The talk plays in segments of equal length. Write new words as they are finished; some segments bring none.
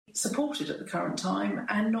supported at the current time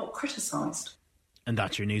and not criticised. And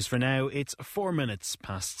that's your news for now. It's 4 minutes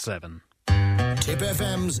past 7. Tip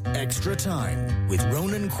FM's Extra Time with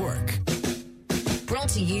Ronan Quirke. Brought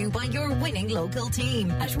to you by your winning local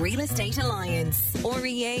team at Real Estate Alliance.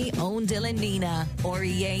 REA Own Dylan Nina,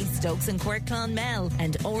 REA Stokes and Quirke Clonmel,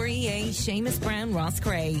 and REA Seamus Brown Ross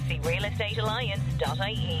Cray. See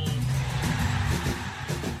realestatealliance.ie.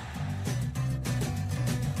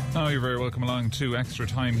 Oh, you're very welcome along to Extra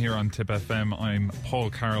Time here on Tip FM. I'm Paul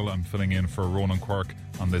Carroll. I'm filling in for Ronan Quirke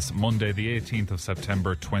on this Monday, the 18th of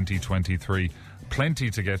September 2023. Plenty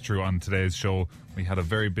to get through on today's show. We had a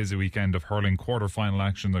very busy weekend of hurling quarter-final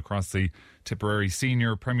action across the Tipperary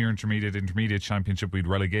Senior, Premier Intermediate Championship. We had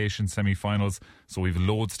relegation semi-finals, so we've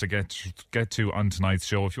loads to get to on tonight's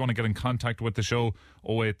show. If you want to get in contact with the show,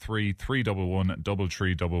 083 311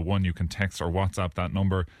 3311. You can text or WhatsApp that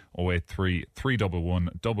number, 083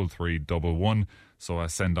 311 3311. So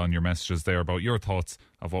send on your messages there about your thoughts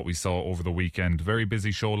of what we saw over the weekend. Very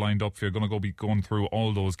busy show lined up. You're going to be going through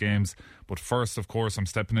all those games. But first, of course, I'm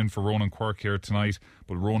stepping in for Ronan Quirke here tonight.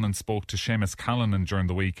 But Ronan spoke to Seamus Callanan during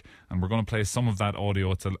the week, and we're going to play some of that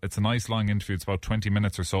audio. It's a nice long interview. It's about 20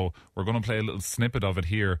 minutes or so. We're going to play a little snippet of it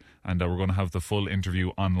here, and we're going to have the full interview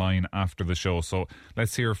online after the show. So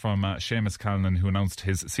let's hear from Seamus Callanan, who announced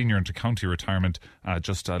his senior intercounty retirement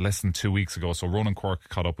just less than 2 weeks ago. So Ronan Quirke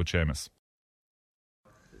caught up with Seamus.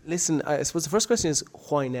 Listen, I suppose the first question is,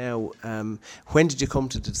 why now? When did you come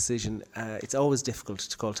to the decision? It's always difficult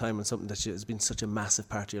to call time on something that has been such a massive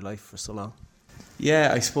part of your life for so long. Yeah,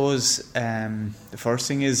 I suppose the first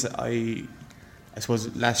thing is I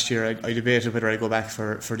suppose last year I debated whether I go back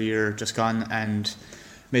for the year just gone, and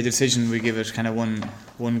made the decision we give it kind of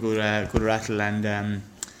one good rattle, and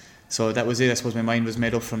so that was it. I suppose my mind was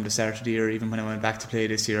made up from the start of the year. Even when I went back to play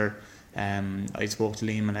this year, I spoke to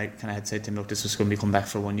Liam and I kind of had said to him, look, this was going to be come back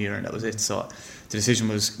for 1 year, and that was it. So the decision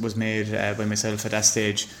was made by myself at that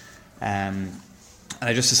stage, and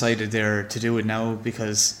I just decided there to do it now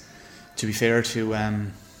because, to be fair to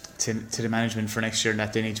the management for next year,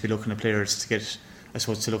 that they need to be looking at players to get, I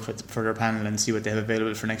suppose, to look for their panel and see what they have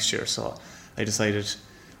available for next year. So I decided,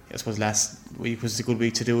 I suppose last week was a good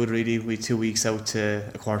week to do it really. We had 2 weeks out to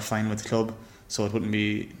a quarter final with the club, so it wouldn't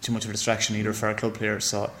be too much of a distraction either for our club players.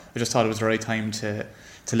 So I just thought it was the right time to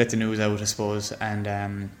let the news out, I suppose.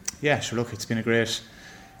 And yeah, sure, look, it's been a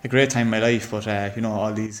great time in my life, but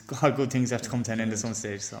all good things have to come to an end at some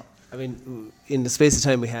stage. So I mean, in the space of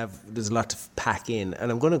time we have, there's a lot to pack in, and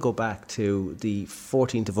I'm going to go back to the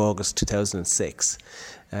 14th of August 2006,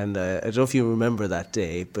 and I don't know if you remember that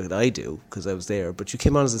day, but I do because I was there. But you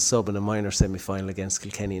came on as a sub in a minor semi-final against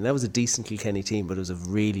Kilkenny, and that was a decent Kilkenny team, but it was a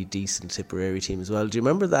really decent Tipperary team as well. Do you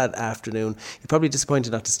remember that afternoon? You're probably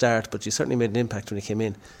disappointed not to start, but you certainly made an impact when you came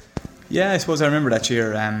in. Yeah, I suppose I remember that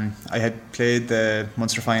year. I had played the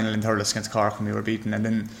Munster final in Thurles against Cork when we were beaten, and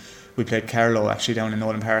then we played Carroll actually down in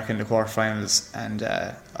Nolan Park in the quarterfinals, and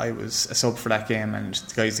I was a sub for that game, and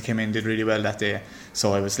the guys that came in did really well that day,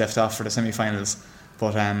 so I was left off for the semi-finals.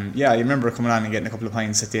 But yeah, I remember coming on and getting a couple of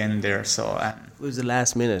points at the end there. So it was the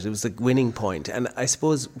last minute, it was the winning point. And I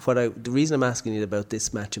suppose the reason I'm asking you about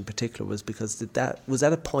this match in particular was because that was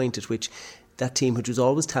at a point at which that team, which was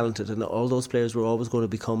always talented, and all those players were always going to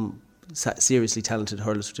become seriously talented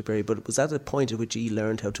hurlers for Tipperary, but it was at a point at which you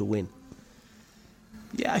learned how to win.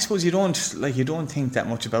 Yeah, I suppose you don't think that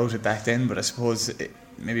much about it back then, but I suppose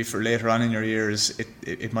maybe for later on in your years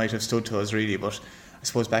it might have stood to us really. But I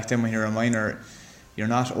suppose back then when you're a minor, you're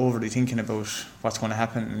not overly thinking about what's going to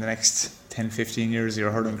happen in the next 10-15 years of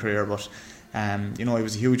your hurling career. But it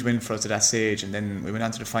was a huge win for us at that stage, and then we went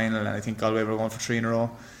on to the final, and I think Galway were going for 3 in a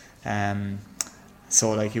row.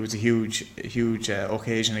 So it was a huge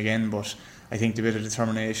occasion again, but I think the bit of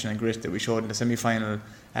determination and grit that we showed in the semi-final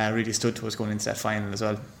really stood to us going into that final as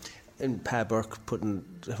well. And Pa Burke putting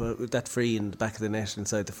that free in the back of the net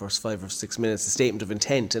inside the first 5 or 6 minutes, a statement of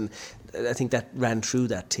intent, and I think that ran through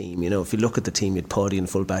that team. If you look at the team, you had Paddy in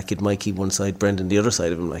full back, you had Mikey one side, Brendan the other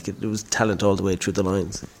side of him. It was talent all the way through the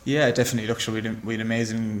lines. Yeah, definitely. Look, we had an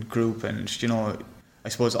amazing group, and I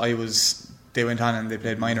suppose they went on and they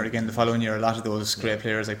played minor again the following year. A lot of those great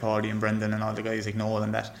players like Paddy and Brendan and all the guys like Noel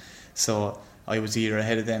and that. So I was a year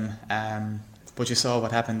ahead of them. But you saw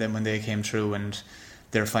what happened then when they came through, and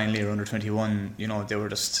their final year under 21. They were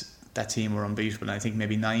just, that team were unbeatable. And I think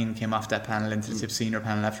maybe 9 came off that panel into the Tip Senior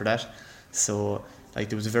panel after that. So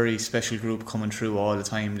there was a very special group coming through all the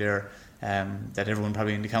time there. That everyone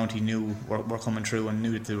probably in the county knew were coming through and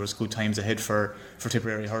knew that there was good times ahead for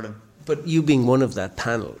Tipperary hurling. But you being one of that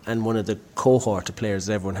panel and one of the cohort of players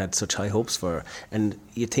that everyone had such high hopes for, and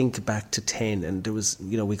you think back to 10 and there was,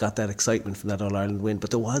 we got that excitement from that All-Ireland win, but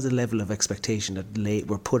there was a level of expectation that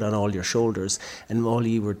were put on all your shoulders, and all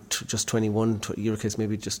you were just 21, your case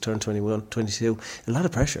maybe just turned 21, 22, a lot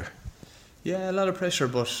of pressure. Yeah, a lot of pressure,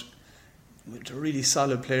 but with really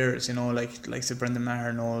solid players, like say Brendan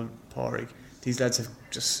Maher, Noel Porrig. These lads have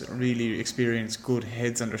just really experienced good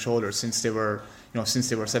heads on their shoulders since they were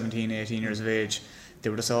 17, 18 years of age.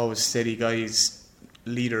 They were just always steady guys,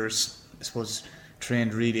 leaders, I suppose,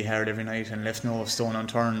 trained really hard every night and left no stone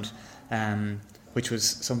unturned, which was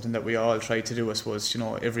something that we all tried to do, I suppose,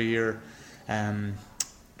 every year. It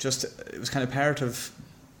was kind of part of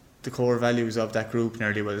the core values of that group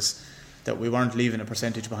nearly, was that we weren't leaving a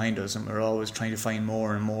percentage behind us, and we were always trying to find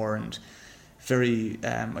more and more, and very,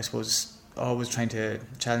 I suppose, always trying to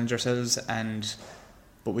challenge ourselves,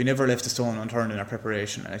 but we never left a stone unturned in our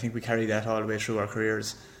preparation, and I think we carried that all the way through our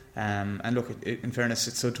careers. And look, in fairness,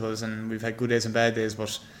 it stood to us, and we've had good days and bad days,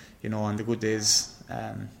 but on the good days,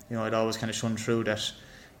 it always kind of shone through that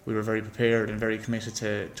we were very prepared and very committed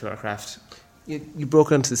to our craft. You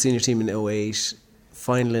broke onto the senior team in 2008,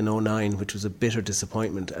 final in 2009, which was a bitter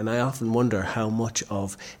disappointment, and I often wonder how much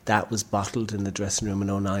of that was bottled in the dressing room in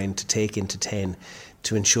 2009 to take into 10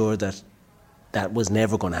 to ensure that was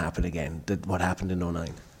never going to happen again, that what happened in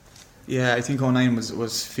 2009. Yeah, I think 2009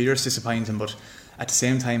 was fierce disappointing, but at the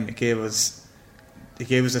same time it gave us, I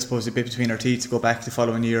suppose, a bit between our teeth to go back the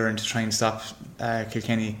following year and to try and stop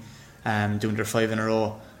Kilkenny doing their 5 in a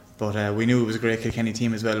row. But we knew it was a great Kilkenny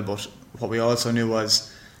team as well, but what we also knew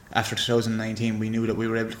was after 2019 we knew that we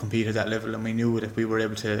were able to compete at that level, and we knew that we were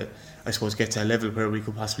able to, I suppose, get to a level where we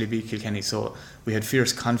could possibly beat Kilkenny. So we had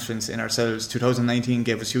fierce confidence in ourselves. 2019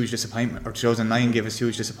 gave us huge disappointment, or 2009 gave us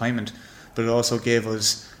huge disappointment, but it also gave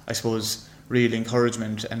us, I suppose, real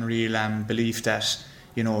encouragement and real belief that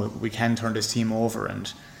we can turn this team over.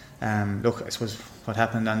 And look, I suppose what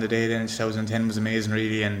happened on the day then in 2010 was amazing,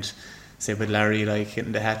 really, and say with Larry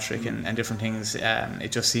hitting the hat trick and different things,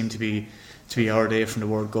 it just seemed to be our day from the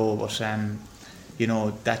word go. But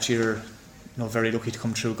that year, very lucky to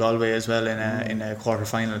come through Galway as well in a quarter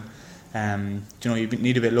final. You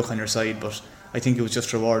need a bit of luck on your side, but I think it was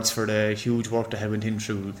just rewards for the huge work that had went in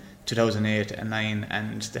through 2008 and 9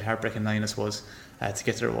 and the heartbreaking 9, I suppose, to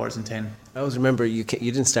get the rewards in 10. I always remember you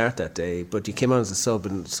didn't start that day, but you came on as a sub,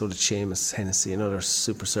 and so did Seamus Hennessy, another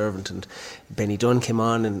super servant, and Benny Dunn came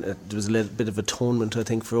on, and there was a little bit of atonement, I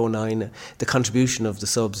think, for 2009. The contribution of the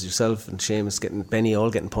subs, yourself and Seamus, Benny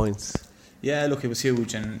all getting points. Yeah, look, it was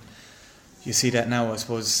huge, and you see that now. I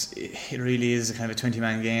suppose it really is a kind of a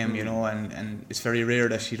 20-man game, and it's very rare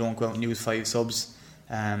that you don't go out and use 5 subs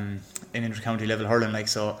in intercounty level hurling, like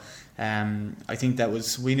so. I think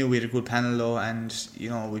we knew we had a good panel though, and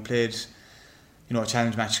we played a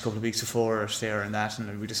challenge match a couple of weeks before there and that,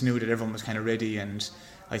 and we just knew that everyone was kind of ready. And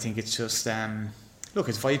I think it's just look,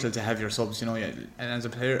 it's vital to have your subs, and as a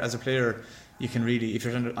player you can really, if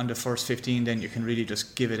you're on the first 15, then you can really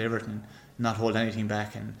just give it everything, not hold anything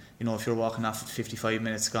back. And if you're walking off at 55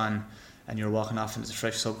 minutes gone and you're walking off and there's a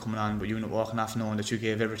fresh sub coming on, but you're not walking off knowing that you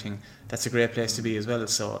gave everything, that's a great place to be as well.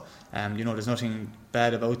 So there's nothing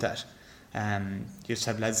bad about that. You just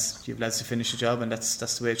have lads to finish the job, and that's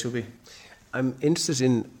the way it should be. I'm interested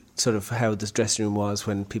in sort of how this dressing room was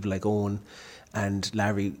when people like Owen and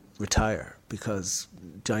Larry retire, because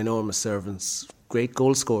ginormous servants, great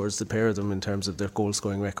goal scorers, the pair of them, in terms of their goal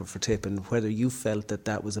scoring record for Tip, and whether you felt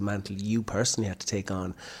that was a mantle you personally had to take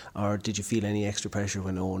on, or did you feel any extra pressure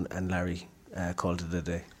when Owen and Larry called it a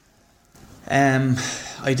day?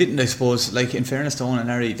 I didn't, I suppose. Like, in fairness to Owen and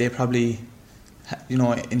Larry, they probably,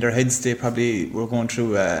 in their heads, they probably were going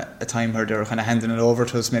through a time where they were kind of handing it over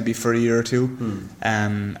to us maybe for a year or two.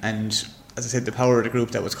 And as I said, the power of the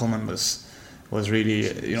group that was coming was really,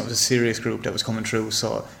 it was a serious group that was coming through.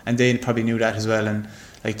 So, and they probably knew that as well. And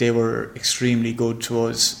like, they were extremely good to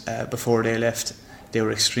us before they left. They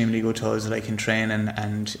were extremely good to us, like in training,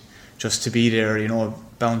 and just to be there,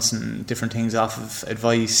 bouncing different things off of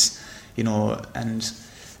advice, and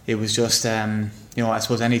it was just, I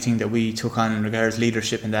suppose anything that we took on in regards to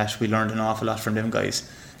leadership and that, we learned an awful lot from them guys.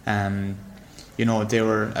 They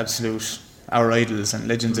were our idols and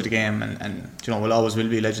legends of the game, and will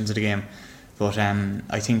be legends of the game. But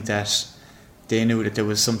I think that they knew that there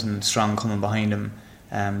was something strong coming behind them.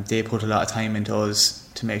 They put a lot of time into us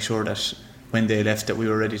to make sure that when they left, that we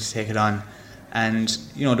were ready to take it on. And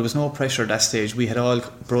there was no pressure at that stage. We had all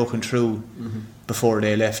broken through before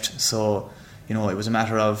they left, so it was a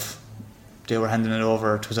matter of they were handing it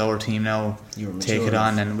over. It was our team now, take it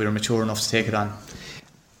on, and we were mature enough to take it on.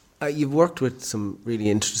 You've worked with some really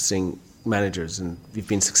interesting managers, and you've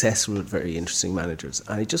been successful with very interesting managers.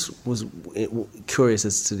 And I just was curious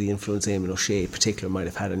as to the influence Eamon O'Shea in particular might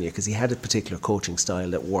have had on you, because he had a particular coaching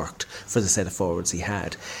style that worked for the set of forwards he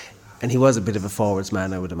had. And he was a bit of a forwards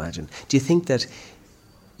man, I would imagine. Do you think that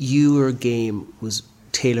your game was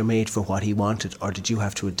tailor-made for what he wanted, or did you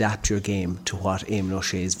have to adapt your game to what Eamon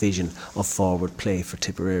O'Shea's vision of forward play for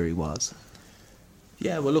Tipperary was?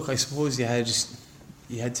 Yeah, well, look, I suppose you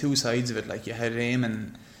had two sides of it. Like, you had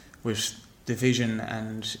Eamon with the vision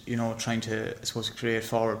and, you know, trying to, I suppose, create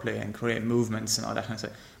forward play and create movements and all that kind of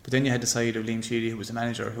stuff. But then you had the side of Liam Sheedy, who was the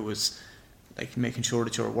manager, who was like making sure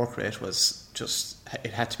that your work rate was just,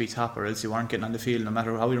 it had to be top, or else you weren't getting on the field, no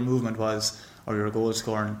matter how your movement was or your goal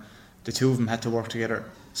scoring. The two of them had to work together.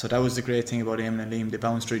 So that was the great thing about Eamon and Liam. They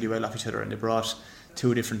bounced really well off each other, and they brought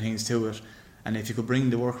two different things to it. And if you could bring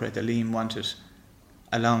the work rate that Liam wanted,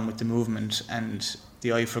 along with the movement and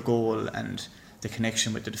the eye for goal and the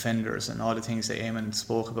connection with the defenders and all the things that Eamon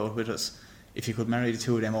spoke about with us, if you could marry the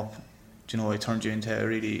two of them up, you know, it turned you into a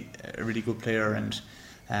really good player. And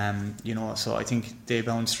you know, so I think they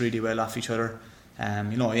bounced really well off each other.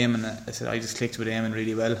 You know, Eamon, I just clicked with Eamon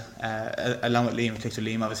really well, along with Liam. I clicked with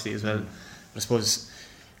Liam obviously as well. But I suppose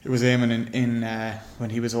it was Eamon in when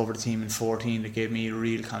he was over the team in 14 that gave me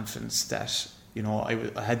real confidence that, you know,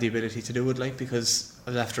 I had the ability to do it, like, because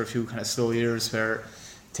I was after a few kind of slow years where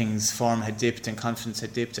form had dipped and confidence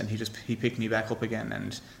had dipped, and he picked me back up again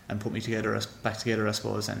and put me back together, I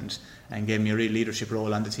suppose, and gave me a real leadership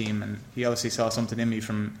role on the team. And he obviously saw something in me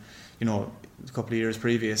from, you know, a couple of years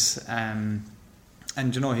previous, and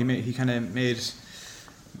you know, he kind of made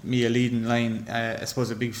me a leading line, I suppose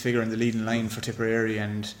a big figure in the leading line for Tipperary,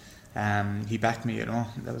 and he backed me, you know.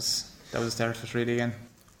 That was the start of it really again.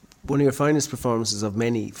 One of your finest performances of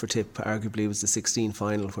many for Tip arguably was the 16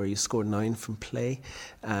 final, where you scored 9 from play.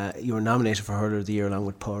 You were nominated for Hurler of the Year along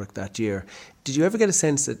with Pádraig that year. Did you ever get a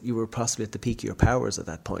sense that you were possibly at the peak of your powers at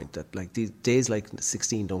that point, that like these days like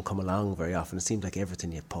 16 don't come along very often? It seemed like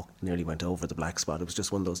everything you pucked nearly went over the black spot. It was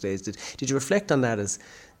just one of those days. Did you reflect on that as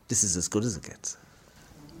this is as good as it gets?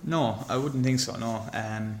 No, I wouldn't think so, no.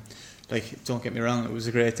 Like, don't get me wrong, it was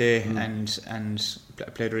a great day, and I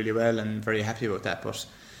played really well and very happy about that, but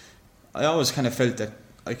I always kind of felt that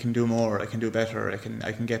I can do more, I can do better, I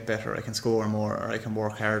can get better, I can score more, or I can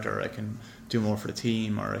work harder, I can do more for the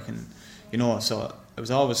team, or I can, you know. So I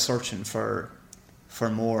was always searching for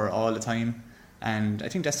more all the time, and I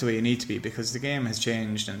think that's the way you need to be, because the game has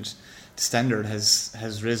changed and the standard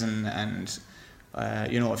has risen, and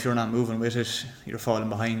you know, if you're not moving with it, you're falling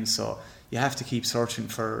behind. So you have to keep searching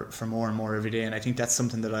for more and more every day, and I think that's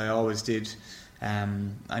something that I always did.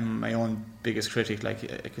 I'm my own biggest critic. Like,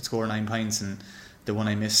 I could score 9 points and the one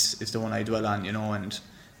I miss is the one I dwell on, you know. And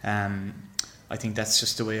I think that's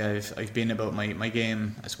just the way I've been about my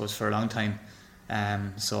game, I suppose, for a long time.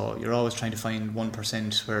 So you're always trying to find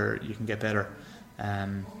 1% where you can get better.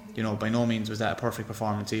 You know, by no means was that a perfect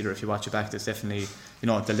performance either. If you watch it back, there's definitely, you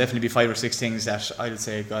know, there'll definitely be 5 or 6 things that I'd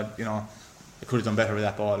say, God, you know, I could have done better with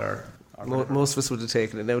that ball, or most of us would have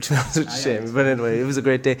taken it now, to be honest with you, Shane. But anyway, it was a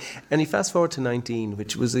great day. And you fast forward to 19,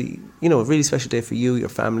 which was a really special day for you, your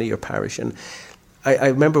family, your parish. And I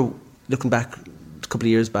remember looking back a couple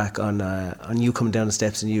of years back on you coming down the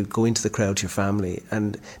steps and you go into the crowd to your family,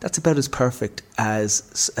 and that's about as perfect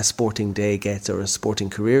as a sporting day gets or a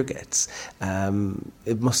sporting career gets.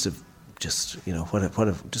 It must have just, you know,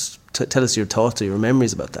 tell us your thoughts or your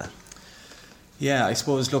memories about that. Yeah, I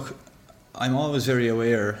suppose, look, I'm always very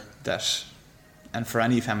aware that, and for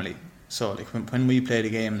any family, so like when we play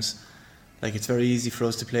the games, like, it's very easy for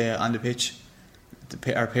us to play on the pitch.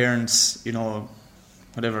 Our parents, you know,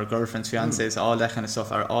 whatever, girlfriends, fiancés, all that kind of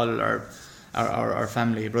stuff, our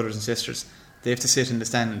family, brothers and sisters, they have to sit in the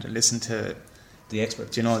stand and listen to the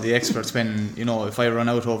experts. You know, the experts. When, you know, if I run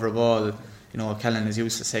out over a ball, you know, Callanan is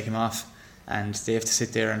used to take him off, and they have to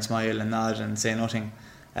sit there and smile and nod and say nothing.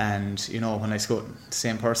 And, you know, when I score, the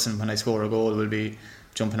same person, when I score a goal, will be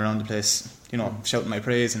jumping around the place, you know, shouting my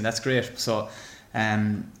praise, and that's great. So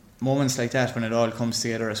moments like that, when it all comes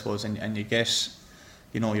together, I suppose, and you get,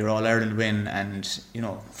 you know, your All-Ireland win, and, you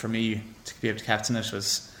know, for me to be able to captain it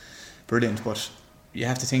was brilliant. But you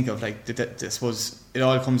have to think of, like, I suppose it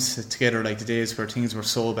all comes together, like the days where things were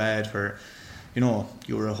so bad, where, you know,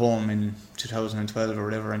 you were at home in 2012 or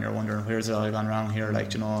whatever, and you're wondering, where's it all gone wrong here,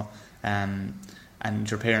 like, you know,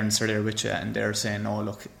 and your parents are there with you, and they're saying, oh,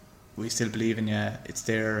 look, we still believe in you, it's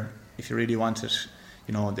there, if you really want it,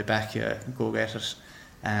 you know, they back you, go get it.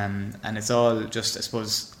 And it's all just, I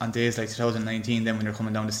suppose, on days like 2019, then when you're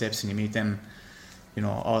coming down the steps and you meet them, you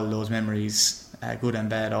know, all those memories good and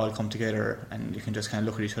bad, all come together, and you can just kind of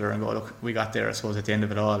look at each other and go, look, we got there, I suppose, at the end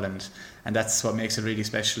of it all, and that's what makes it really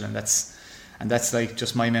special, and that's like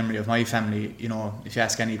just my memory of my family. You know, if you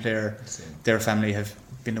ask any player, their family have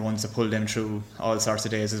been the ones that pulled them through all sorts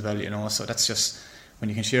of days as well, you know. So that's just, when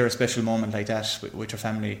you can share a special moment like that with your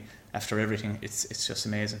family after everything, it's just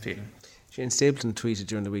amazing feeling. Shane Stapleton tweeted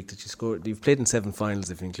during the week that you've played in 7 finals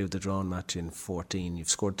if you include the drawn match in 14. You've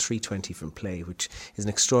scored 320 from play, which is an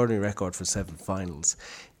extraordinary record for 7 finals.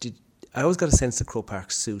 I always got a sense that Croke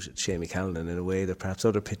Park suited Seamus Callanan in a way that perhaps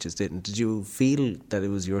other pitches didn't. Did you feel that it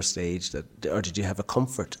was your stage, or did you have a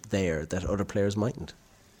comfort there that other players mightn't?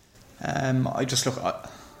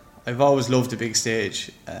 I've always loved the big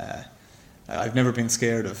stage. I've never been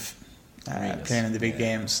scared of playing in the big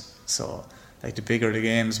games. So, like, the bigger the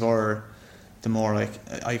games were, the more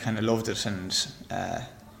I kind of loved it, and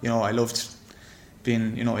I loved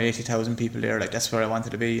being 80,000 people there. Like, that's where I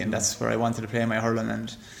wanted to be, and that's where I wanted to play my hurling.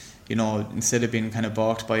 And instead of being kind of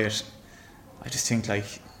balked by it, I just think, like,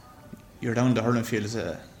 you're down the hurling field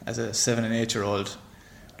as a 7 and 8 year old,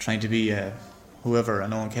 trying to be whoever,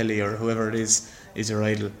 Ronan Kelly or whoever it is your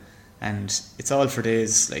idol, and it's all for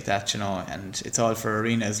days like that, and it's all for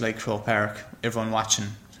arenas like Croke Park, everyone watching.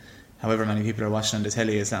 However many people are watching on the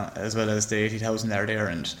telly as well as the 80,000 that are there,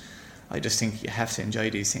 and I just think you have to enjoy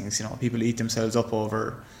these things. People eat themselves up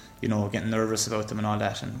over, getting nervous about them and all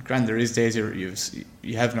that. And granted, there is days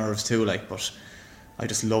you have nerves too, but I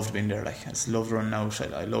just loved being there. Like, I just loved running out.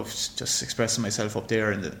 I loved just expressing myself up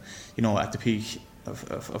there in the, at the peak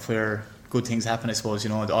of where good things happen, I suppose.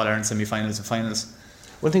 The All-Ireland semi-finals and finals.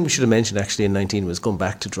 One thing we should have mentioned actually in 19 was going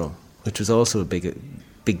back to drum, which was also a big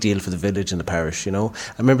deal for the village and the parish. I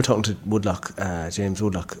remember talking to Woodlock, James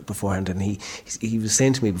Woodlock, beforehand, and he was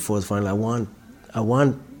saying to me before the final, I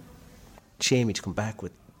want Seamus to come back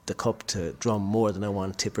with the cup to drum more than I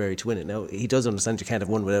want Tipperary to win it. Now, he does understand you can't have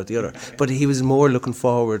one without the other, but he was more looking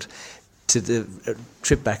forward to the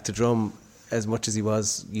trip back to drum as much as he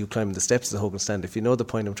was you climbing the steps of the Hogan stand. If you know the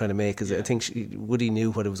point I'm trying to make, is I think Woody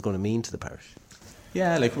knew what it was going to mean to the parish.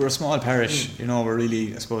 Yeah, like, we're a small parish, we're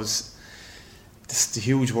really, I suppose, the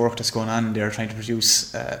huge work that's going on there, trying to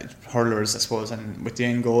produce hurlers, I suppose, and with the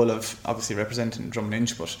end goal of obviously representing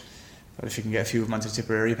Drumlinch, but if you can get a few of them onto the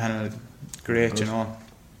Tipperary panel, great,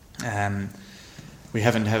 we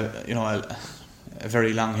haven't had, a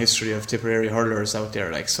very long history of Tipperary hurlers out there,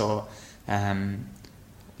 like, so,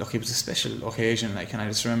 look, it was a special occasion, like, and I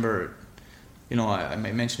just remember, I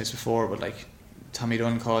may mention this before, but, like, Tommy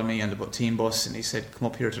Dunn called me on the team bus and he said, come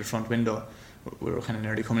up here to the front window. We were kind of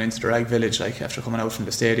nearly coming into the Rag Village, like, after coming out from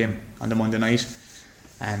the stadium on the Monday night,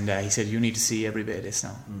 and he said, you need to see every bit of this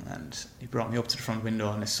now. And he brought me up to the front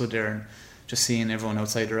window, and I stood there and just seeing everyone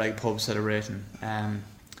outside the Rag pub celebrating.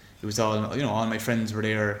 It was all, all my friends were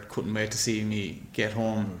there, couldn't wait to see me get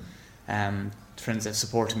home. Friends that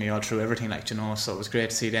supported me all through everything, like, so it was great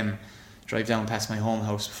to see them drive down past my home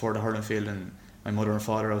house before the hurling field, and my mother and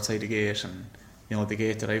father outside the gate, and the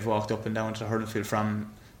gate that I've walked up and down to the hurling field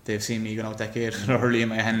from. They've seen me going out that gate with a hurley in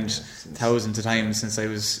my hand thousands of times since I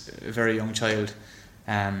was a very young child.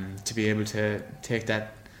 To be able to take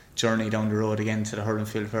that journey down the road again to the hurling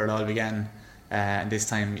field where it all began, and this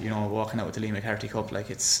time, walking out with the Lee McCarthy Cup, like,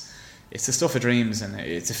 it's the stuff of dreams, and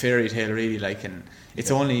it's a fairy tale, really, like, and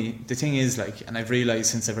it's only, the thing is, like, and I've realised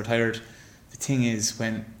since I've retired, the thing is,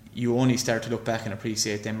 when you only start to look back and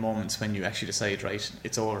appreciate them moments when you actually decide, right,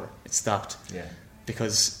 it's over, it's stopped. Yeah.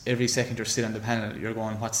 Because every second you're still on the panel, you're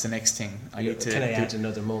going, what's the next thing? Can I add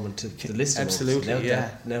another moment to the list of absolutely, moments?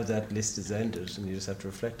 yeah. Now that list is ended and you just have to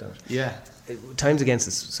reflect on it. Yeah. Time's against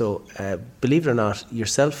us. So, believe it or not,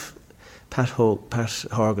 yourself, Pat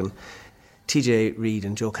Hogan, TJ Reid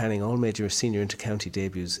and Joe Canning all made your senior intercounty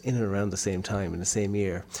debuts in and around the same time in the same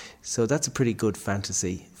year. So that's a pretty good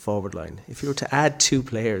fantasy forward line. If you were to add 2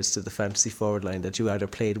 players to the fantasy forward line that you either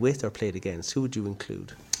played with or played against, who would you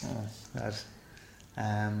include? Oh, God.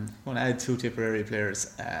 I'm going to add 2 Tipperary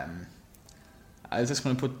players. I'm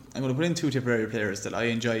going to put in 2 Tipperary players that I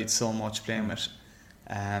enjoyed so much playing with.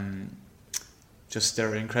 Just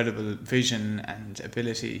their incredible vision and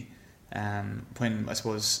ability. When, I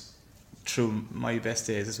suppose, through my best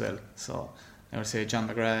days as well. So I would say John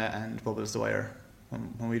McGrath and Bubbles Dwyer.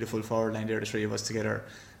 When we had a full forward line there, the 3 of us together,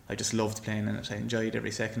 I just loved playing in it. I enjoyed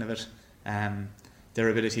every second of it. Their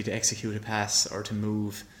ability to execute a pass or to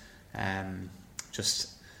move,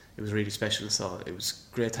 it was really special. So it was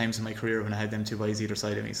great times in my career when I had them 2 boys either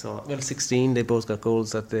side of me. So 16, they both got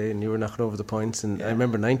goals that day and you were knocking over the points, and I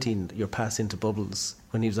remember 19, your pass into Bubbles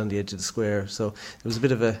when he was on the edge of the square, so it was a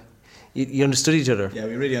bit of a, you understood each other. Yeah,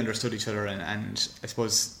 we really understood each other, and I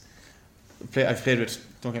suppose I've played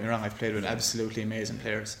with don't get me wrong, I've played with absolutely amazing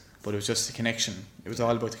players, but it was just the connection. It was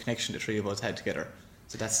all about the connection the three of us had together.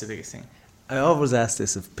 So that's the biggest thing. I always ask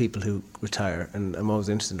this of people who retire, and I'm always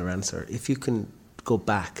interested in their answer. If you can go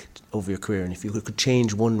back over your career, and if you could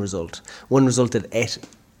change one result that ate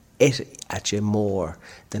at you more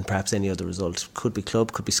than perhaps any other result, could be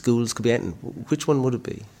club, could be schools, could be anything, which one would it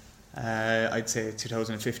be? I'd say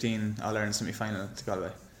 2015 All-Ireland semi-final to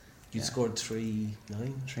Galway. You scored 3-9?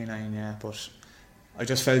 3-9, yeah, but I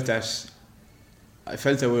just felt that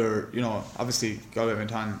we were, obviously Galway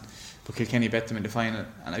went on, but Kilkenny bet them in the final,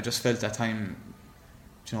 and I just felt that time,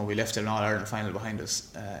 we left an All-Ireland final behind us.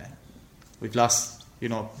 We've lost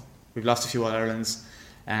a few All-Irelands,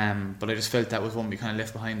 but I just felt that was one we kind of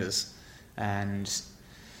left behind us, and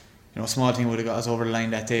a small thing would have got us over the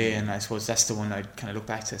line that day, and I suppose that's the one I'd kind of look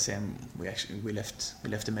back to saying we left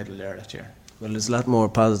the medal there that year. Well, there's a lot more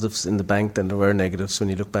positives in the bank than there were negatives when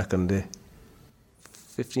you look back on the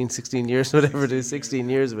 15, 16 years, whatever it is, 16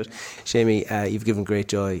 years of it. Shamey, you've given great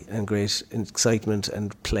joy and great excitement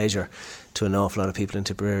and pleasure to an awful lot of people in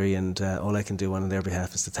Tipperary, and all I can do on their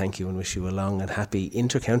behalf is to thank you and wish you a long and happy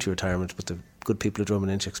inter-county retirement, but the good people of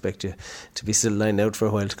Drummond Inch expect you to be still lined out for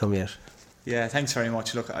a while to come yet. Yeah, thanks very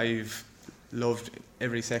much. Look, I've loved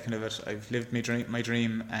every second of it. I've lived my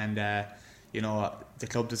dream, and the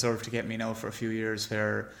club deserve to get me now for a few years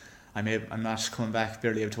where I'm not coming back,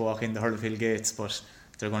 barely able to walk in the hurling field gates, but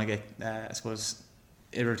they're going to get, I suppose,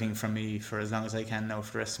 everything from me for as long as I can now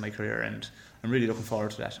for the rest of my career, and I'm really looking forward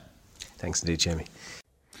to that. Thanks indeed, Jamie.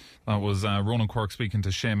 That was Ronan Quirke speaking to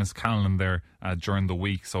Seamus Callanan there during the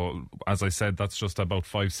week. So, as I said, that's just about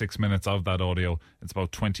 5-6 minutes of that audio. It's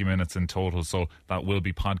about 20 minutes in total. So that will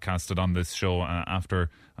be podcasted on this show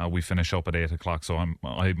after we finish up at 8 o'clock. So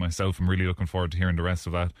I myself am really looking forward to hearing the rest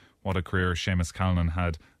of that. What a career Seamus Callanan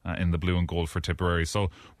had in the blue and gold for Tipperary.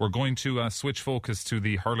 So we're going to switch focus to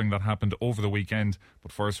the hurling that happened over the weekend.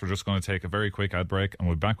 But first, we're just going to take a very quick ad break, and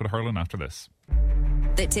we'll be back with hurling after this.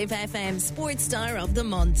 The Tip FM Sports Star of the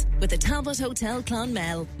Month with the Talbot Hotel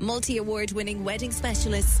Clonmel. Multi-award winning wedding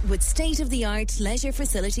specialists with state-of-the-art leisure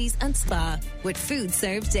facilities and spa with food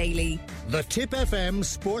served daily. The Tip FM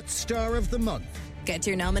Sports Star of the Month. Get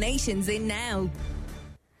your nominations in now.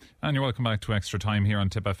 And you're welcome back to Extra Time here on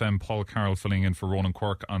Tip FM. Paul Carroll filling in for Ronan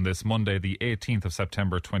Quirke on this Monday, the 18th of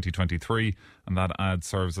September 2023. And that ad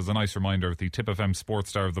serves as a nice reminder of the Tip FM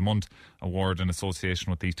Sports Star of the Month award in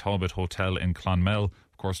association with the Talbot Hotel in Clonmel.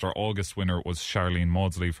 Of course, our August winner was Charlene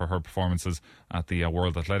Maudsley for her performances at the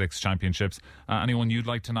World Athletics Championships. Anyone you'd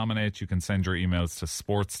like to nominate, you can send your emails to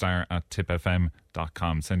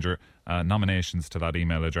sportstar@tipfm.com. Send your nominations to that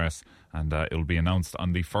email address, and it'll be announced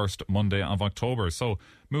on the first Monday of October. So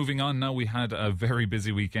moving on now, we had a very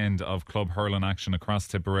busy weekend of club hurling action across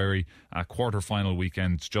Tipperary. A quarter-final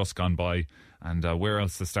weekend just gone by, and where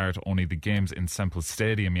else to start? Only the games in Semple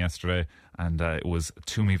Stadium yesterday, and it was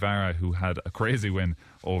Toomevara who had a crazy win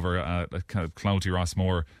over Clouty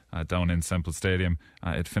Rossmore down in Semple Stadium.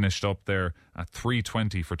 It finished up there at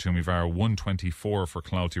 320 for Toomevara, 124 for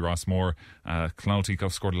Clouty Rossmore. Clouty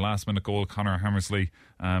scored a last-minute goal, Conor Hammersley,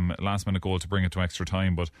 last-minute goal to bring it to extra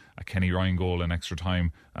time, but a Kenny Ryan goal in extra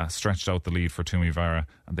time stretched out the lead for Toomevara,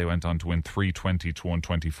 and they went on to win 320 to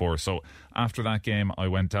 124. So after that game, I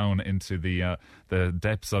went down into the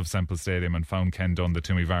depths of Semple Stadium and found Ken Dunn, the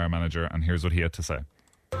Toomevara manager, and here's what he had to say.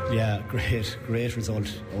 Yeah, great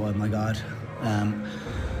result. Oh my God.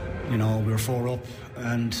 We were 4 up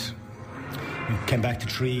and we came back to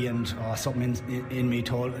 3, and something in me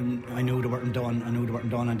told, and I knew they weren't done,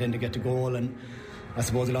 and then to get the goal, and I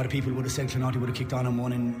suppose a lot of people would have said Clonmel would have kicked on and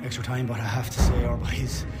won in extra time, but I have to say our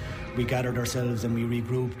boys, we gathered ourselves and we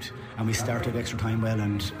regrouped and we started extra time well,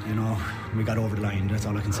 and we got over the line. That's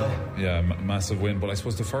all I can say. Yeah, massive win. But I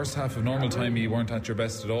suppose the first half of normal time you weren't at your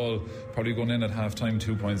best at all. Probably going in at half time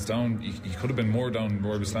 2 points down. You could have been more down.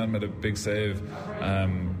 Roy Bislan made a big save.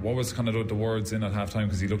 What was kind of the words in at half time,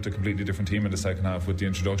 because he looked a completely different team in the second half with the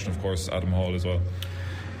introduction, of course, Adam Hall as well.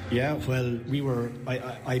 Yeah, well,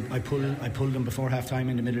 I pulled them before half time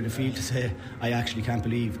in the middle of the field to say I actually can't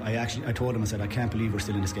believe. I told him, I said, I can't believe we're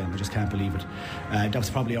still in this game. I just can't believe it. That was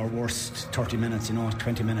probably our worst 30 minutes,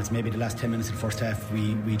 20 minutes, maybe the last 10 minutes of the first half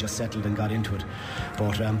we just settled and got into it.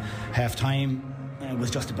 But half time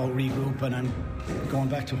was just about regrouping and going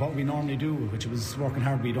back to what we normally do, which was working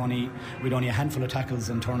hard. We'd only a handful of tackles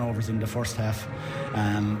and turnovers in the first half,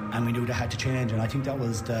 and we knew that had to change. And I think that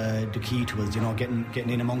was the key to us, getting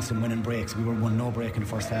in amongst them, winning breaks. We won no break in the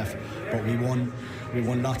first half, but we won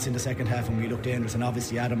lots in the second half, and we looked dangerous. And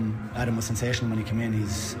obviously Adam was sensational when he came in.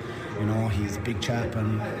 He's a big chap,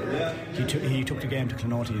 and he took the game to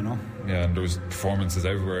Clonmel. Yeah, and there was performances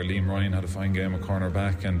everywhere. Liam Ryan had a fine game at corner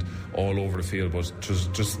back and all over the field, but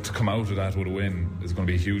just to come out of that with a win is going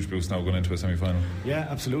to be a huge boost now going into a semi-final. Yeah,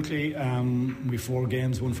 absolutely. We've 4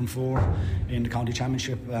 games, 1 from 4 in the county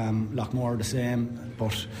championship. Lockmore the same,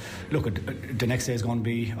 but look, the next day is going to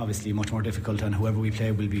be obviously much more difficult, and whoever we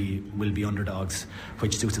play will be underdogs,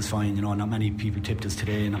 which suits us fine. You know, not many people tipped us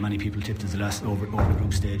today, not many people tipped us the last over the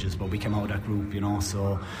group stages, but we came out of that group, you know.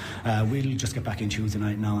 So we'll just get back in Tuesday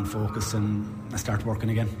night now and focus and start working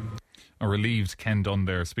again. A relieved Ken Dunn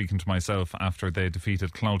there, speaking to myself after they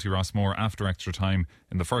defeated Clouty Rossmore after extra time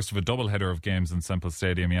in the first of a double header of games in Semple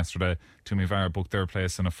Stadium yesterday. Toomevara booked their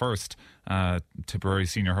place in a first Tipperary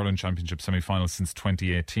Senior Hurling Championship semi-final since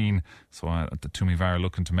 2018. So the Toomevara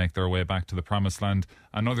looking to make their way back to the promised land.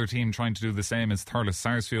 Another team trying to do the same is Thurles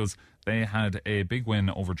Sarsfields. They had a big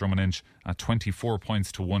win over Drummond at 24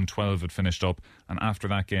 points to 112 it finished up. And after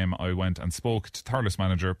that game I went and spoke to Thurles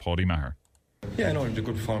manager Paddy Maher. Yeah, no, it was a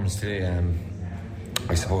good performance today.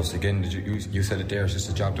 I suppose, again, you said it there, it's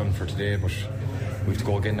just a job done for today, but we have to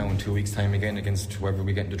go again now in 2 weeks' time again against whoever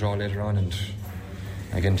we get in the draw later on, and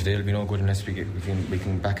again today will be no good unless we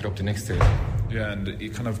can back it up the next day. Yeah, and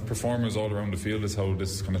kind of performers all around the field is how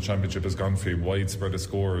this kind of championship has gone for you. Widespread of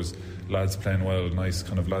scores, lads playing well, nice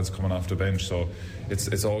kind of lads coming off the bench, so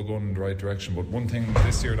it's all going in the right direction. But one thing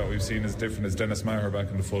this year that we've seen is different is Denis Maher back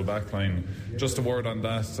in the full back line. Just a word on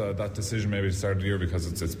that decision maybe at the start of the year, because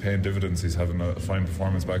it's paying dividends. He's having a fine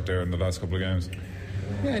performance back there in the last couple of games.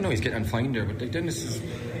 Yeah, I know he's getting on fine there, but like Denis has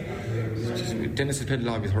played a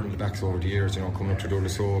lot with hurling the backs over the years, you know, coming up to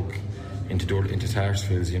Dorlasog, into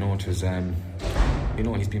Sarsfields, you know. It was, you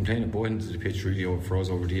know, he's been playing at both ends of the pitch really for us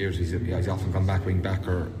over the years. He's often gone back wing back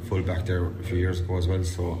or full back there a few years ago as well,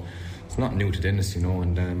 so it's not new to Denis, you know.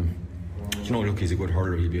 And you know, look, he's a good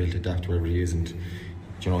hurler. He'll be able to adapt wherever he is, and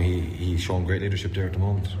you know, he's shown great leadership there at the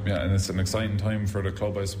moment. Yeah, and it's an exciting time for the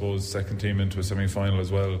club, I suppose. Second team into a semi-final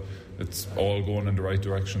as well. It's all going in the right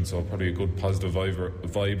direction, so probably a good positive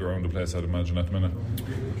vibe around the place, I'd imagine, at the minute.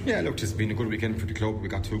 Yeah, look, it's been a good weekend for the club. We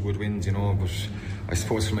got 2 good wins, you know, but I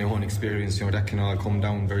suppose from my own experience, you know, that can all come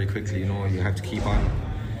down very quickly, you know. You have to keep on.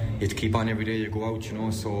 You have to keep on every day you go out, you know.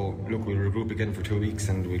 So look, we'll regroup again for 2 weeks,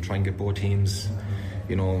 and we'll try and get both teams,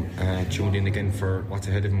 you know, tuned in again for what's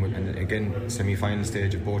ahead of them. And again, semi-final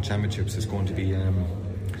stage of both championships is going to be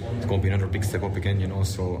another big step up again, you know.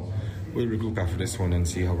 So we'll regroup after this one and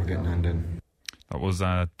see how we're getting on then. That was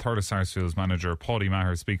Thurles Sarsfields manager Paddy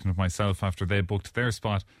Maher speaking with myself after they booked their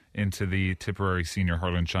spot into the Tipperary Senior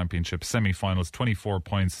Hurling Championship semi-finals, 24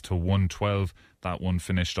 points to 112. That one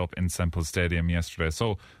finished up in Semple Stadium yesterday.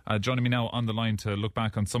 So joining me now on the line to look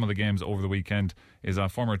back on some of the games over the weekend is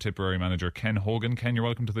former Tipperary manager Ken Hogan. Ken, you're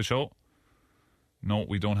welcome to the show. No,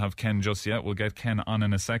 we don't have Ken just yet. We'll get Ken on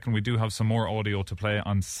in a second. We do have some more audio to play.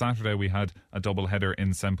 On Saturday we had a double header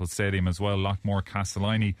in Semple Stadium as well. Lockmore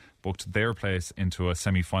Castellini booked their place into a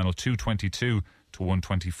semi-final, 222 to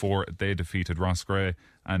 124. They defeated Roscrea.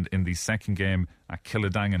 And in the second game,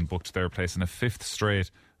 Killadangan booked their place in a 5th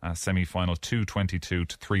straight semi-final, 222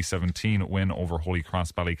 to 317 win over Holy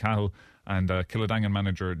Cross Ballycahill. And Killadangan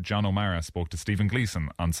manager John O'Mara spoke to Stephen Gleeson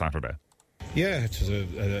on Saturday. Yeah,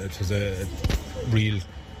 it was a real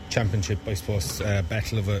championship, I suppose,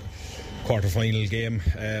 battle of a quarter-final game.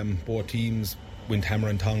 Both teams went hammer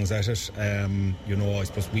and tongs at it. You know, I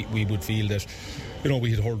suppose we would feel that, you know, we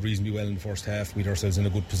had hurled reasonably well in the first half. We had ourselves in a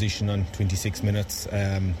good position on 26 minutes.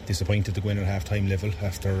 Disappointed to go in at half-time level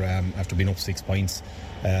after being up 6 points.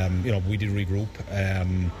 You know, we did regroup.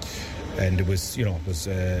 And it was, you know, I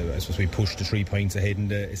suppose we pushed the 3 points ahead in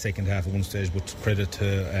the second half at one stage, but credit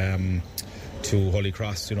to Holy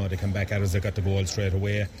Cross, you know, they came back at us, they got the goal straight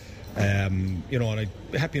away. You know, and I'm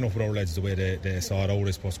happy enough with our lads the way they saw it out,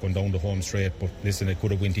 I suppose, going down the home straight, but listen, it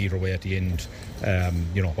could have went either way at the end.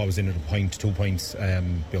 You know, what was in it, a point, 2 points, yeah,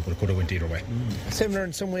 but it could have went either way. Similar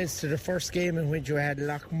in some ways to the first game in which you had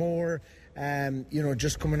Lockmore, you know,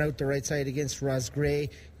 just coming out the right side against Roscrea.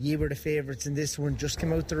 You were the favourites in this one, just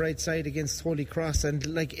came out the right side against Holy Cross, and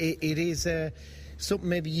like it is something,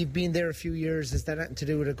 maybe you've been there a few years, is that nothing to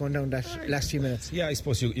do with it going down that last few minutes? Yeah, I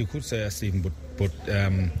suppose you could say that, Stephen, but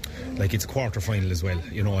like, it's quarter final as well,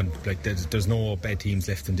 you know, and like there's no bad teams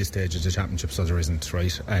left in this stage of the championship, so there isn't,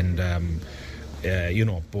 right? And you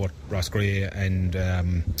know, both Roscrea and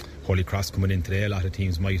Holy Cross coming in today, a lot of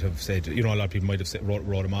teams might have said, you know, a lot of people might have said, wrote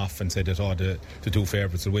them off and said that, oh, the 2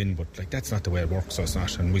 favourites will win, but like, that's not the way it works, so it's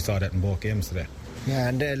not, and we saw that in both games today. Yeah,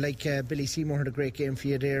 and Billy Seymour had a great game for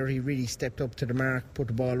you there. He really stepped up to the mark, put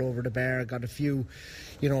the ball over the bar, got a few,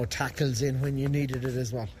 tackles in when you needed it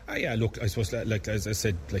as well. Yeah, look, I suppose, like as I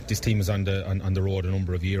said, like this team is on the road a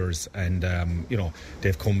number of years, and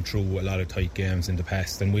they've come through a lot of tight games in the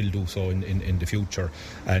past, and will do so in the future.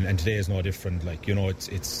 And today is no different.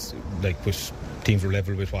 It's like with teams were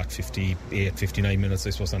level with 58, 59 minutes,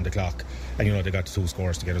 I suppose, on the clock, and they got 2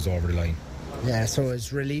 scores to get us over the line. Yeah, so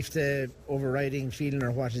is relief the overriding feeling,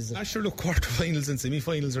 or what is it? Sure, look, quarterfinals and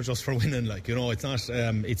semi-finals are just for winning. It's not.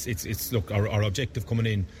 It's look, our objective coming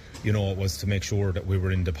in, was to make sure that we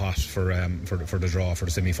were in the pot for the draw for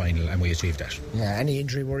the semi-final, and we achieved that. Yeah, any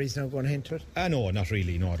injury worries now going into it? No, not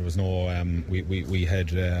really. No, there was no. We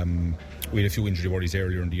had a few injury worries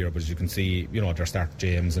earlier in the year, but as you can see, they're starting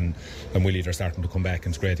James and Willie, they're starting to come back,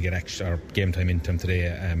 and it's great to get game time into them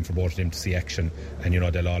today for both of them to see action, and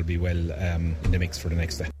they'll all be well in the mix for the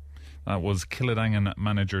next day. That was Killadangan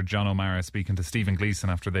manager John O'Mara speaking to Stephen Gleeson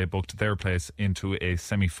after they booked their place into a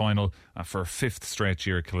semi-final for a 5th straight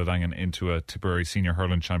year. Killadangan into a Tipperary Senior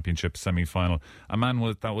Hurling Championship semi-final. A man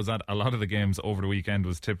that was at a lot of the games over the weekend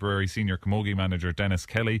was Tipperary Senior Camogie manager Denis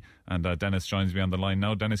Kelly, and Denis joins me on the line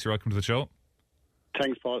now. Denis, you're welcome to the show.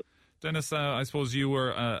 Thanks, Paul. Denis, I suppose you were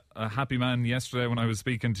a happy man yesterday when I was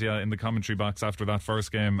speaking to you in the commentary box after that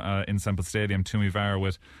first game in Semple Stadium, Toomevara,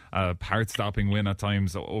 with a heart-stopping win at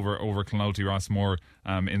times over Clonmel Rossmore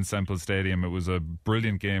in Semple Stadium. It was a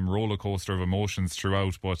brilliant game, roller coaster of emotions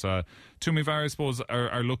throughout. But Toomevara, I suppose,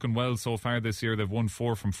 are looking well so far this year. They've won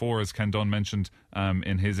 4 from 4, as Ken Dunn mentioned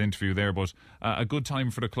in his interview there. But a good time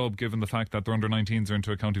for the club, given the fact that their under-19s are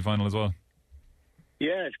into a county final as well.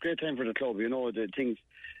 Yeah, it's a great time for the club. The things,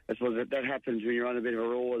 I suppose that happens when you're on a bit of a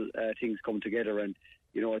roll. Things come together, and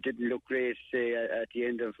it didn't look great, say, at the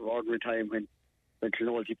end of ordinary time when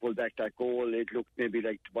Clonmel pulled back that goal. It looked maybe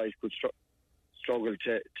like the boys could struggle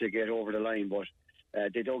to get over the line, but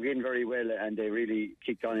they dug in very well, and they really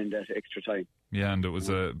kicked on in that extra time. Yeah, and it was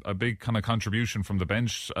a big kind of contribution from the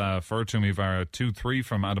bench for Toomevara. 2-3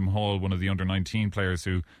 from Adam Hall, one of the under-19 players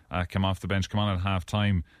who came off the bench, come on at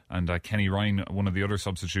half-time, and Kenny Ryan, one of the other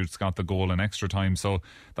substitutes, got the goal in extra time. So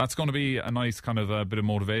that's going to be a nice kind of a bit of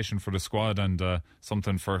motivation for the squad, and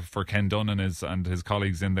something for Ken Dunn and his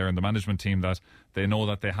colleagues in there in the management team, that they know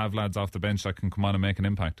that they have lads off the bench that can come on and make an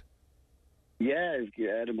impact. Yeah,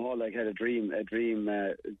 Adam Hall had a dream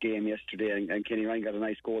game yesterday, and Kenny Ryan got a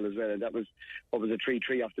nice goal as well, and that was a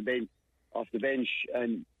 3-3 off the bench,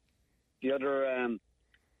 and the other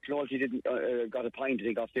Clonmel didn't got a point, I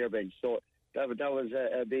think, off their bench, so that was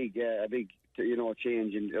a big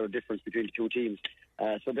change or difference between the two teams.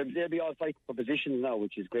 So they'll be all fighting for positions now,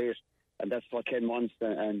 which is great, and that's what Ken wants,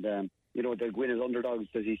 and they'll win as underdogs,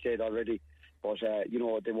 as he said already. But,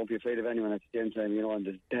 they won't be afraid of anyone at the same time,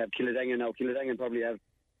 and they have Killadangan now. Killadangan probably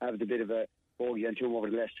have the bit of a bogey on Toom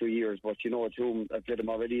over the last 2 years, but, Toom have played them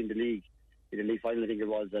already in the league final, I think it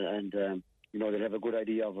was, and they'll have a good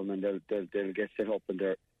idea of them, and they'll get set up, and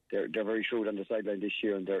they're very shrewd on the sideline this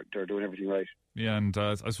year, and they're doing everything right. Yeah, and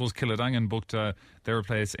I suppose Killadangan booked their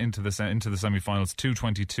place into the semi-finals,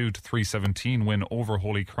 222 to 317 win over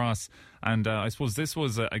Holy Cross, and I suppose this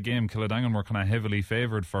was a game Killadangan were kind of heavily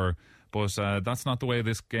favoured for. But that's not the way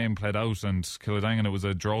this game played out, and Killadangan, it was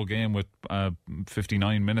a draw game with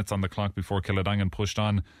 59 minutes on the clock before Killadangan pushed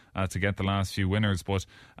on to get the last few winners. But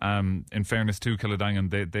in fairness to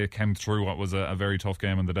Killadangan, they came through what was a very tough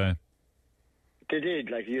game on the day. They did.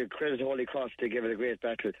 You credit Holy Cross, they gave it a great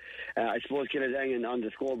battle. I suppose Killadangan on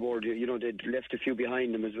the scoreboard, they'd left a few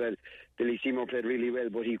behind them as well. Billy Seymour played really well,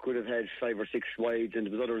 but he could have had 5 or 6 wides, and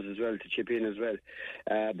there was others as well to chip in as well.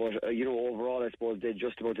 But overall, I suppose they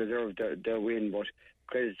just about deserved their win. But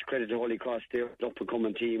credit to Holy Cross, they're an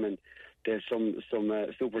up-and-coming team, and there's some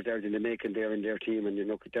superstars in the making there in their team, and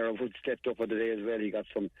Darrell stepped up on the day as well. He got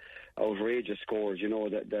some outrageous scores,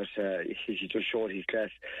 that he just showed his class.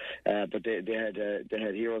 But they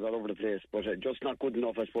had heroes all over the place, but just not good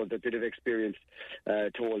enough, I suppose. A bit of experience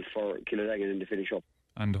told for Killadangan in the finish up.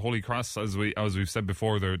 And Holy Cross, as we've said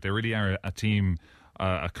before, they really are a team.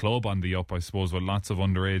 A club on the up, I suppose, with lots of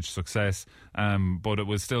underage success. But it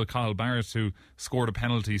was still Kyle Barrett who scored a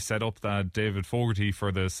penalty, set up that David Fogarty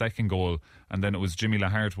for the second goal, and then it was Jimmy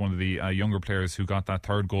Lahart, one of the younger players, who got that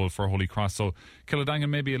third goal for Holy Cross. So Killadangan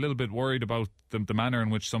may be a little bit worried about the manner in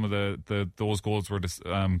which some of those goals were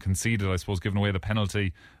conceded, I suppose, giving away the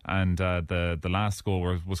penalty, and the last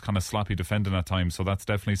goal was kind of sloppy defending at times. So that's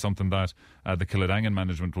definitely something that the Killadangan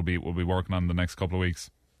management will be working on the next couple of weeks.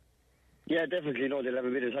 Yeah, definitely. They'll have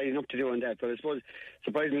a bit of tidying up to do on that. But I suppose,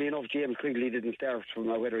 surprisingly enough, James Quigley didn't start, from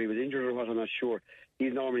whether he was injured or what, I'm not sure.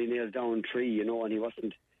 He's normally nailed down 3, and he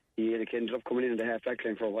he ended up coming in the half back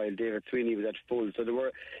line for a while. David Sweeney was at full, so they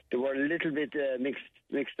were a little bit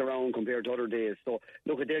mixed around compared to other days. So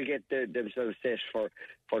look, they'll get themselves set for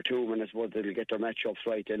Toom, and I suppose they'll get their matchups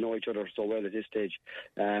right. They know each other so well at this stage.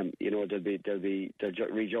 They'll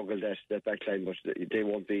rejuggle that back line, but they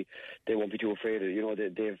won't be too afraid.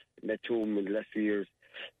 They've met Toom in the last few years,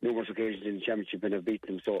 numerous occasions in the championship, and have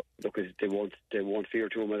beaten them. So look, they won't fear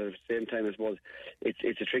Toom. At the same time, I suppose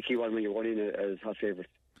it's a tricky one when you're going in as hot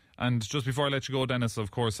favourites. And just before I let you go, Dennis,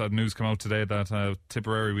 of course, news come out today that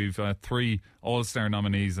Tipperary, we've 3 All-Star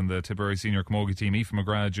nominees in the Tipperary senior camogie team: Aoife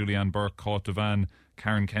McGrath, Julianne Burke, Caught Devan,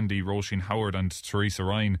 Karen Kennedy, Roisin Howard and Teresa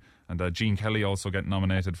Ryan. And Jean Kelly also getting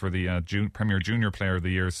nominated for the Premier Junior Player of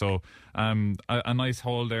the Year. So a nice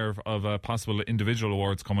haul there of possible individual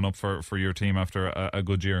awards coming up for your team after a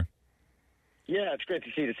good year. Yeah, it's great to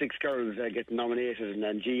see the 6 girls getting nominated,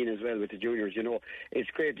 and Jean as well with the juniors. It's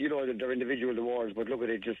great. That they're individual awards, but look at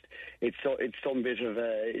it. It's some bit of.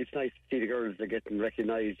 It's nice to see the girls are getting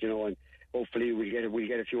recognised. And hopefully we'll get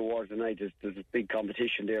a few awards tonight. There's a big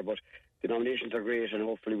competition there, but the nominations are great, and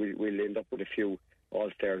hopefully we'll end up with a few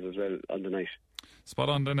All-Stars as well on the night. Spot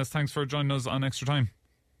on, Dennis. Thanks for joining us on Extra Time.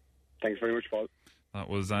 Thanks very much, Paul. That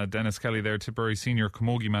was Denis Kelly there, Tipperary senior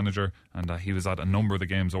camogie manager, and he was at a number of the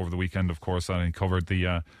games over the weekend, of course, and he covered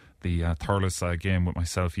the Thurles game with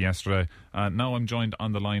myself yesterday. Now I'm joined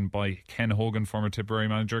on the line by Ken Hogan, former Tipperary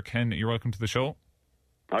manager. Ken, you're welcome to the show.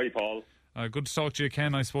 Hi, Paul. Good to talk to you,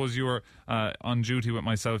 Ken. I suppose you were on duty with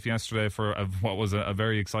myself yesterday for what was a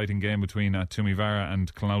very exciting game between Toomevara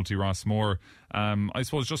and Clonmel Rossmore. I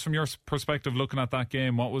suppose just from your perspective, looking at that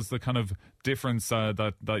game, what was the kind of difference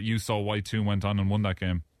that you saw why Toom went on and won that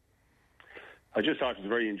game? I just thought it was a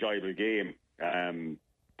very enjoyable game,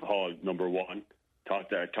 Paul, number one. Thought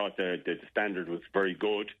the standard was very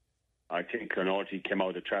good. I think Clonmel came out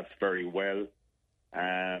of the traps very well.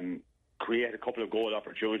 Create a couple of goal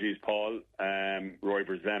opportunities, Paul. Roy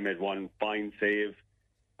Brazem made one fine save.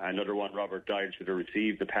 Another one, Robert Dyche, should have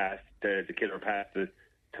received the pass, the killer pass to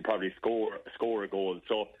probably score a goal.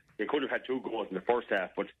 So they could have had 2 goals in the first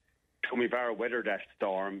half, but Toomevara weathered that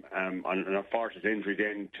storm. An unfortunate injury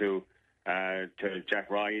then to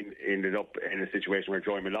Jack Ryan ended up in a situation where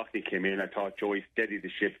Joey Maloney came in. I thought Joey steadied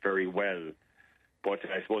the ship very well. But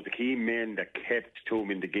I suppose the key men that kept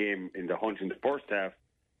Toom in the game, in the hunt in the first half,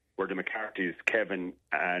 were the McCarthy's, Kevin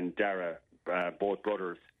and Dara, both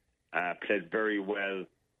brothers, played very well,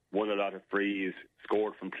 won a lot of frees,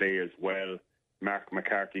 scored from play as well. Mark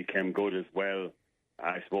McCarthy came good as well,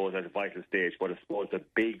 I suppose, at a vital stage. But I suppose the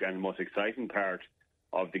big and most exciting part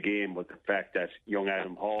of the game was the fact that young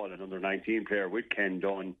Adam Hall, an under-19 player with Ken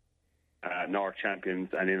Dunn, North champions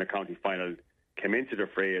and intercounty final, came into the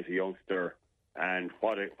fray as a youngster. And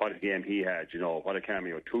what a game he had, what a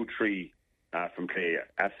cameo. 2-3 from play,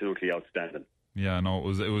 absolutely outstanding. Yeah, no,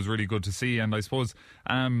 it was really good to see. And I suppose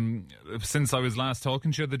since I was last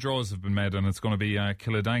talking to you, the draws have been made, and it's going to be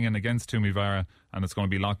Killidangan against Toomevara, and it's going to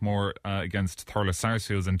be Lockmore against Thurles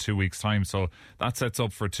Sarsfields in 2 weeks' time. So that sets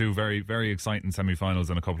up for 2 very, very exciting semi-finals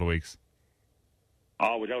in a couple of weeks.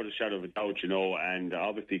 Oh, without a shadow of a doubt, and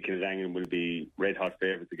obviously Killidangan will be red-hot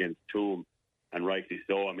favourites against Toom, and rightly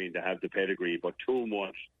so. I mean, they have the pedigree, but Toom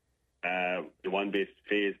won't. The one bit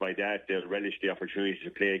phased by that. They'll relish the opportunity to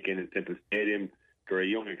play again in Temple Stadium. They're a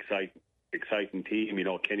young, exciting team.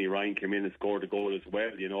 Kenny Ryan came in and scored a goal as well.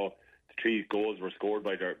 The 3 goals were scored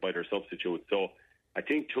by their substitutes. So I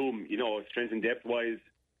think Toom, strength and depth wise,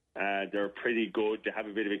 they're pretty good. They have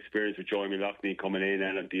a bit of experience with Joey Maloney coming in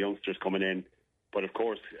and the youngsters coming in. But of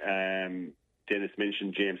course, Dennis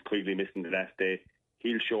mentioned James Quigley missing the last day.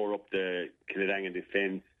 He'll shore up the Killidangan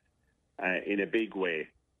defence in a big way.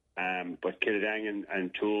 But Killidangan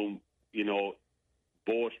and Toom,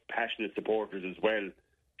 both passionate supporters as well,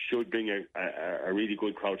 should bring a really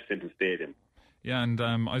good crowd to Temple Stadium. Yeah, and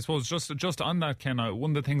I suppose just on that, Ken,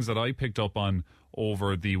 one of the things that I picked up on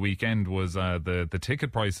over the weekend was the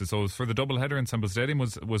ticket prices. So for the double header in Temple Stadium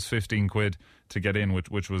was £15 to get in,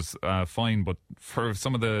 which was fine. But for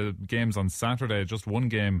some of the games on Saturday, just one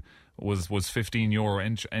game was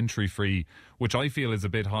 €15 entry free, which I feel is a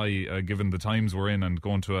bit high given the times we're in, and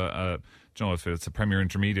going to if it's a Premier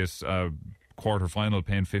Intermediate quarter final,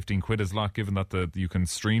 paying £15 is a lot, given that you can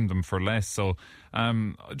stream them for less. So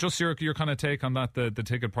just your kind of take on that, the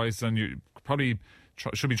ticket price, and you probably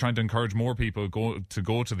should be trying to encourage more people to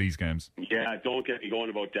go to these games. Yeah, don't get me going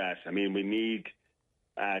about that. I mean, we need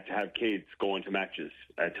to have kids going to matches.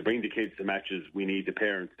 To bring the kids to matches, we need the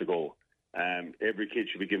parents to go. Every kid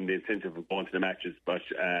should be given the incentive of going to the matches, but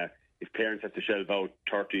if parents have to shell out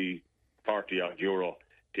 30, 40 odd euro,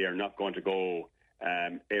 they are not going to go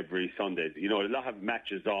every Sunday. You know, a lot of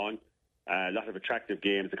matches on, a lot of attractive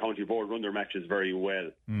games. The county board run their matches very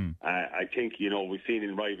well. I think, you know, we've seen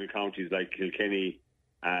in rival counties like Kilkenny,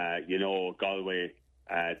 you know, Galway,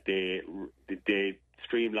 they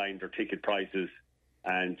streamlined their ticket prices.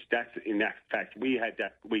 And that's, in that fact, we had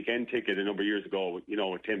that weekend ticket a number of years ago, you know,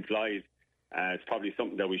 with 10 flies. It's probably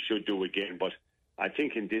something that we should do again. But I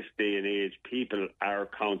think in this day and age, people are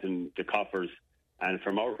counting the coffers. And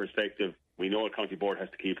from our perspective, we know a county board has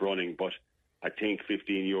to keep running. But I think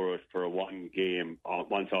 €15 for a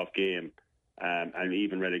once-off game, and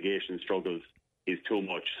even relegation struggles is too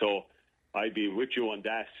much. So I'd be with you on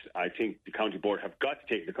that. I think the county board have got to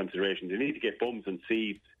take into consideration. They need to get bums and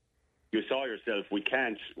seats. You saw yourself, we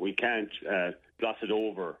can't gloss it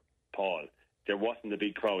over, Paul. There wasn't a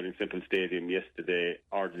big crowd in Simple Stadium yesterday,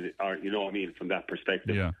 or you know what I mean, from that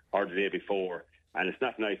perspective, or the day before. And it's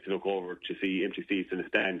not nice to look over to see empty seats in a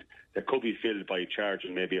stand that could be filled by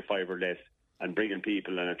charging maybe a $5 or less and bringing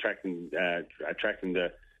people and attracting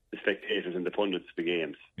the spectators and the pundits to the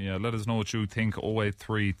games. Yeah, let us know what you think.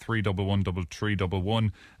 083 311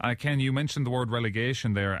 3311. Ken, you mentioned the word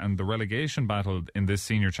relegation there, and the relegation battle in this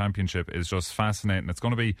senior championship is just fascinating. It's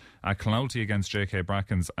going to be Clonmel against JK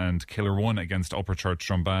Brackens and Killarone against Upperchurch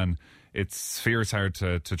Strumban. It's fierce hard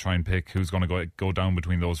to try and pick who's going to go down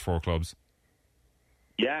between those four clubs.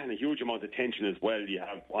 Yeah, and a huge amount of tension as well. You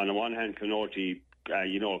have, on the one hand, Clonmel,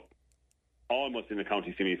 you know, almost in the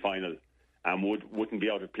county semi-final, and wouldn't be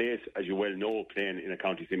out of place, as you well know, playing in a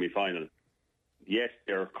county semi-final. Yes,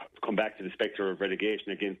 they're come back to the spectre of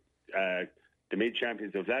relegation against the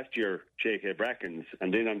mid-champions of last year, JK Brackens.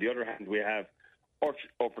 And then on the other hand, we have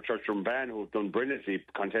Upperchurch Strumban, who have done brilliantly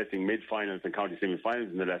contesting mid-finals and county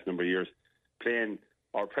semi-finals in the last number of years, playing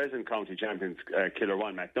our present county champions,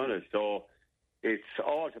 Killarone McDonald. So it's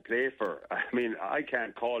all to play for. I mean, I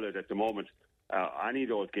can't call it at the moment, any of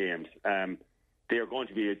those games. They are going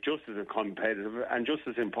to be just as competitive and just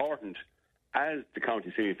as important as the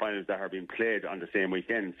county semi-finals that are being played on the same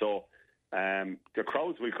weekend. So the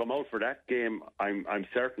crowds will come out for that game, I'm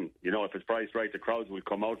certain. You know, if it's priced right, the crowds will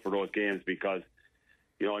come out for those games because,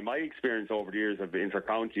 you know, in my experience over the years of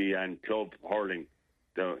intercounty and club hurling,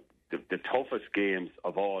 the toughest games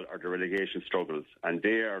of all are the relegation struggles, and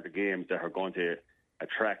they are the games that are going to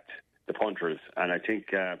attract the punters. And I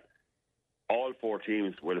think all four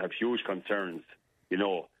teams will have huge concerns, you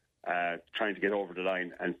know, trying to get over the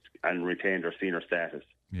line and retain their senior status.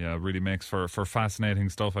 Yeah, it really makes for fascinating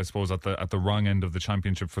stuff, I suppose, at the wrong end of the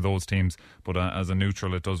championship for those teams. But as a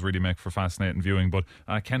neutral, it does really make for fascinating viewing. But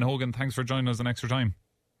Ken Hogan, thanks for joining us an extra time.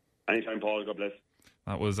 Anytime, Paul. God bless.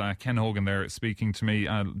 That was Ken Hogan there speaking to me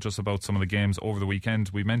just about some of the games over the weekend.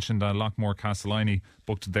 We mentioned Lockmore Castellini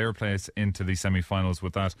booked their place into the semi-finals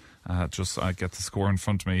with that. Just get the score in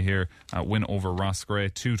front of me here. Win over Roscrea,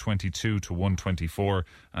 222 to 124.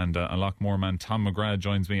 And a Lockmore man, Tom McGrath,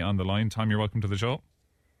 joins me on the line. Tom, you're welcome to the show.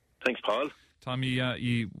 Thanks, Paul. Tom,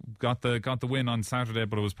 you got the win on Saturday,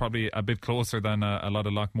 but it was probably a bit closer than a lot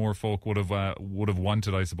of Lockmore folk would have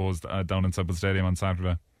wanted, I suppose, down in Simple Stadium on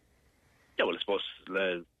Saturday. Yeah, well, I suppose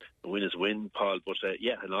the win is a win, Paul, but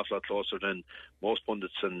yeah, an awful lot closer than most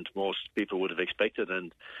pundits and most people would have expected,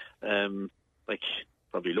 and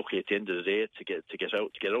probably lucky at the end of the day to get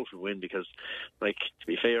out and win, because, to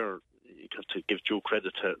be fair, to give due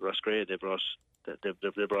credit to Roscrea, they brought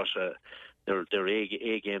their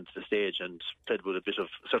A game to the stage and played with a bit of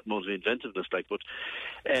a certain amount of inventiveness,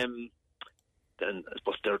 and I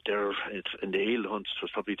suppose they're in the heel hunt was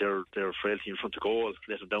probably their frailty in front of goal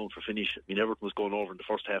let them down for finish. I mean, Everton was going over in the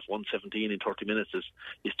first half, 117 in 30 minutes is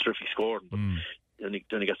terrific scoring, but they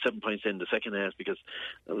only got 7 points in the second half, because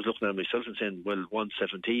I was looking at myself and saying, well,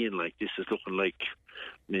 117, this is looking like,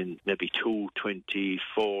 I mean, maybe 224-5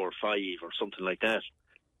 or something like that.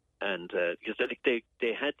 And because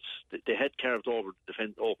they had carved over the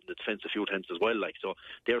defence a few times as well, so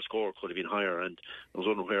their score could have been higher. And I was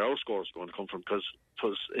wondering where our score was going to come from, because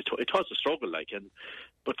it was a struggle,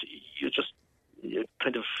 but you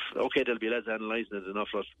kind of, okay, there'll be lads analysing it an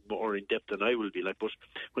awful lot more in depth than I will be, but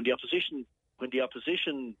when the opposition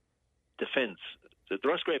defence, the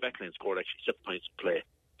Roscrea backline scored actually 7 points in play.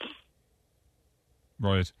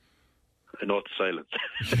 Right. I know it's silence,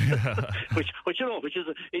 which is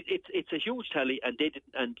it's a huge tally, and they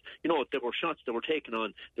didn't, and there were shots that were taken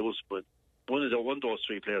on. There was one of those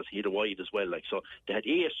three players, he had a wide as well, so they had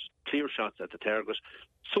 8 clear shots at the target,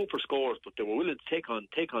 super scores, but they were willing to take on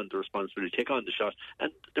the responsibility, take on the shot,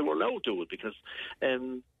 and they were allowed to do it, because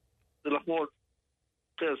a lot more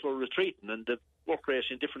players were retreating and the work rate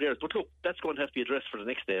in different areas. But look, that's going to have to be addressed for the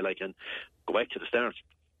next day, and go back to the start.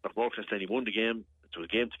 Lockmore Castellini won the game. was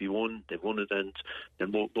a game to be won. They've won it, and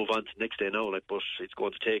then move on to the next day now. Like, but it's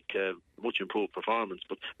going to take much improved performance.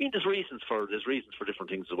 But I mean, there's reasons for different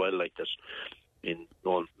things as well. Like that, in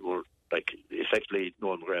effectively,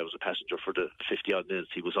 Nolan McGrath was a passenger for the 50 odd minutes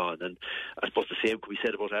he was on, and I suppose the same could be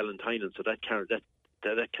said about Alan Tynan. So that cancelled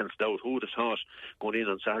out. Who would have thought going in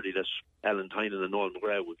on Saturday that Alan Tynan and Nolan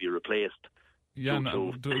McGrath would be replaced? Yeah,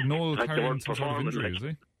 Noel carrying some sort of injury, is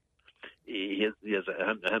he? He has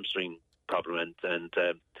a hamstring problem, and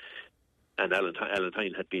Alan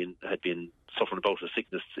Tynan had been suffering about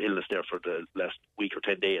a illness there for the last week or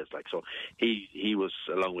 10 days. Like, so he was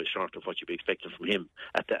a long way short of what you'd be expecting from him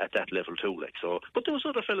at that level too. Like, so, but there was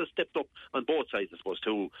other fellas stepped up on both sides, I suppose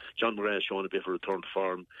too. John McGrath showing a bit of a return to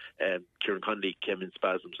form. Kieran Conley came in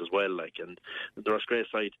spasms as well. Like, and the Roscrea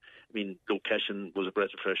side, I mean, Luke Cashin was a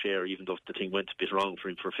breath of fresh air, even though the thing went a bit wrong for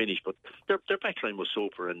him for a finish. But their backline was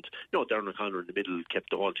super, and Darren O'Connor in the middle kept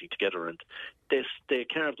the whole thing together, and they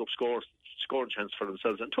carved up scoring chance for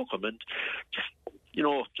themselves and took them, and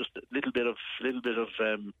just a little bit of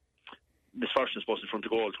misfortune, I suppose, in front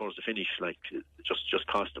of goal towards the finish, like just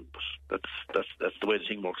cost them. But that's the way the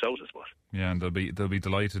thing works out, I suppose. Yeah, and they'll be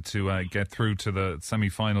delighted to get through to the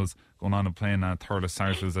semi-finals, going on and playing at Thurles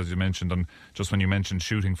Sarsfields, as you mentioned. And just when you mentioned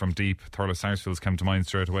shooting from deep, Thurles Sarsfields came to mind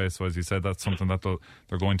straight away. So as you said, that's something that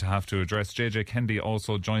they're going to have to address. JJ Kennedy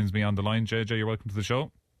also joins me on the line. JJ, you're welcome to the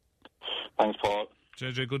show. Thanks, Paul.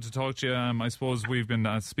 JJ, good to talk to you. I suppose we've been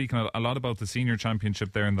speaking a lot about the senior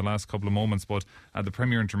championship there in the last couple of moments, but the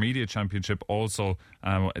Premier Intermediate Championship also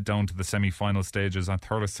down to the semi-final stages. At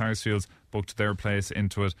Thurles Sarsfields booked their place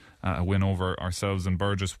into it. A win over ourselves and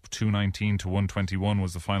Burgess, 219 to 121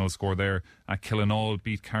 was the final score there. Killinall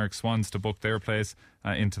beat Carrick Swans to book their place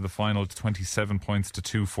into the final, 27 points to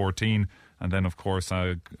 214. And then, of course,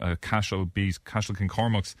 Cashel beat Cashel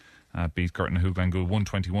Kincormac's beat Girton Hooglangool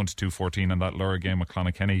 121 to 214, and that lower game with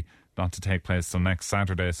Clonakilty not to take place till next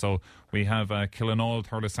Saturday. So we have Killinall,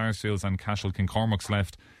 Thurles Sarsfields and Cashel Kincormac's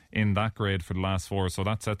left in that grade for the last four. So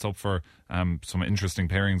that sets up for some interesting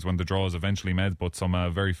pairings when the draw is eventually made, but some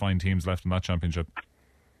very fine teams left in that championship.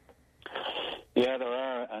 Yeah, there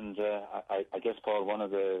are, and I guess, Paul, one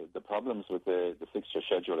of the problems with the fixture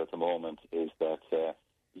schedule at the moment is that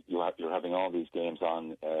you're having all these games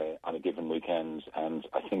on a given weekend, and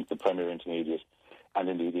I think the Premier Intermediate and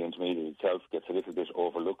indeed the Intermediate itself gets a little bit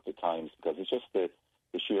overlooked at times because it's just the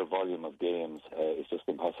sheer volume of games. It's just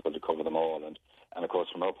impossible to cover them all, and of course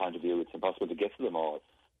from our point of view it's impossible to get to them all.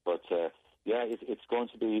 But it's going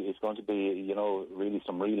to be really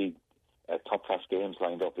some really top class games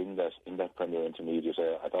lined up in that Premier Intermediate.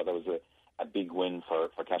 I thought that was a big win for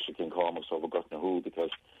Cashel Kincormac over Gurtnahoe,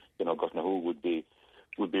 because Gurtnahoe would be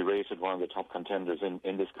rated one of the top contenders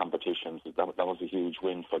in this competition. So that was a huge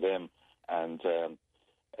win for them. And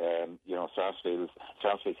Sarsfield's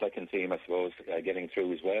second team, I suppose, getting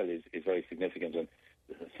through as well is very significant. And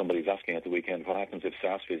somebody's asking at the weekend, what happens if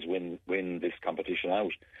Sarsfields win this competition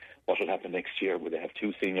out? What will happen next year? Will they have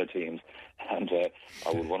two senior teams, and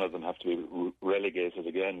or will one of them have to be relegated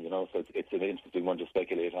again? So it's an interesting one to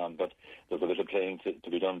speculate on. But there's a little playing to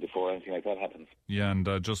be done before anything like that happens. Yeah, and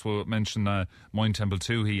just we'll mention Moyne Temple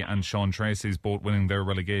Toohey and Sean Tracy's both winning their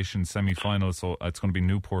relegation semi-final. So it's going to be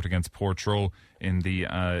Newport against Portroe in the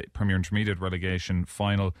Premier Intermediate relegation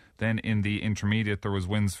final. Then in the Intermediate there was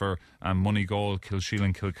wins for Moneygall,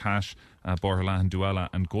 Kilsheelan, Kilcash, Borlahan, Duala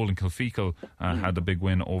and Golden Kilfeacle had a big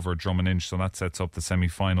win over Drummond Inch, so that sets up the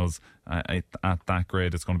semi-finals at that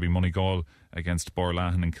grade. It's going to be Moneygall against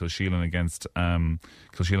Borlahan and Kilsheelan against Golden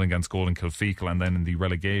Kilfeacle. And then in the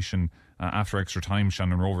relegation, after extra time,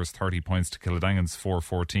 Shannon Rovers 30 points to Kildangan's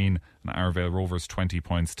 4-14 and Arvale Rovers 20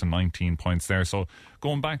 points to 19 points there. So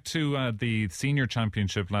going back to the senior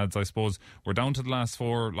championship, lads, I suppose we're down to the last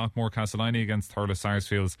four. Lockmore Castleiney against Thurles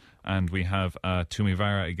Sarsfields, and we have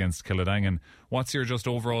Tumivara against Kildangan. What's your just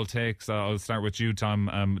overall takes? I'll start with you,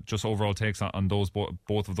 Tom. Just overall takes on those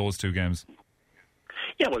both of those two games.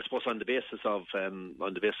 Yeah, well, I suppose on the basis of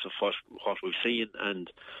what we've seen, and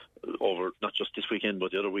over not just this weekend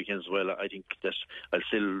but the other weekends as well, I think that I'll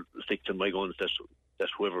still stick to my guns that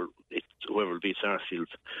whoever will beat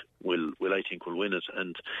Sarsfields will win it,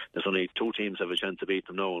 and there's only two teams have a chance to beat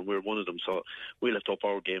them now, and we're one of them, so we'll have to up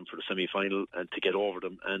our game for the semi-final and to get over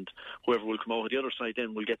them, and whoever will come out of the other side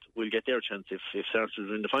then will get their chance if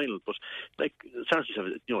Sarsfields are in the final. But like Sarsfields have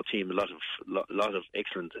a team, a lot of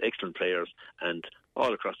excellent players and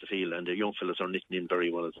all across the field, and the young fellas are knitting in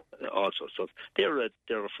very well also. So they're a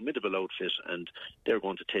formidable outfit, and they're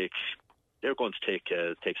going to take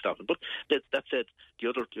stock. But that said, the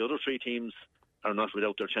other three teams are not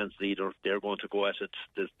without their chances either. They're going to go at it.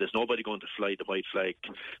 There's nobody going to fly the white flag,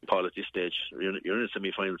 Paul, at this stage. You're in a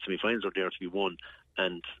semi-final. Semi-finals are there to be won,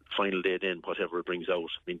 and final day then, whatever it brings out.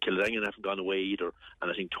 I mean, Kildangan haven't gone away either,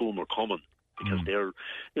 and I think Tuam are coming because they're,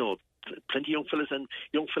 plenty of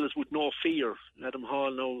young fellas with no fear. Adam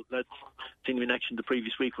Hall now, that's seen him in action the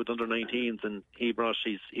previous week with under-19s, and he brought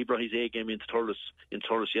his A game into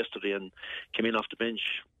Thurles yesterday and came in off the bench.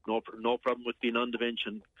 No problem with being on the bench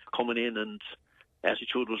and coming in, and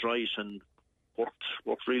attitude was right and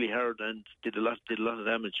worked really hard and did a lot of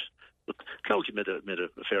damage. But Clouty made a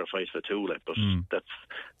fair fight for it too, but that's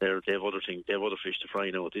they have other fish to fry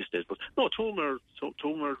now at this stage. But no, Tuam are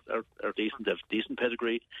decent. They have decent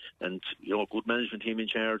pedigree, and good management team in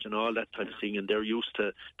charge and all that type of thing. And they're used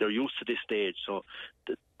to this stage. So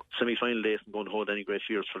the semi-final day isn't going to hold any great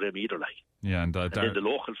fears for them either. Yeah, and then the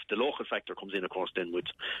local factor comes in, of course, then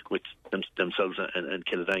with themselves and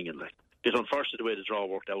Kildangan. It's unfortunate the way the draw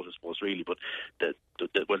worked out, I suppose, really. But there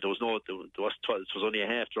was only a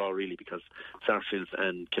half draw really because Sarsfields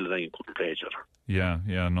and Kildangan couldn't play each other.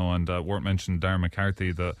 And Wart mentioned Darren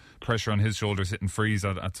McCarthy, the pressure on his shoulders hitting freeze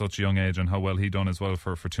at such a young age, and how well he done as well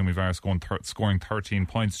for Toomevara, scoring 13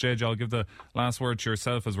 points. JJ, I'll give the last word to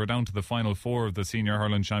yourself as we're down to the final four of the Senior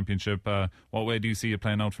Hurling Championship. What way do you see it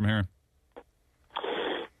playing out from here?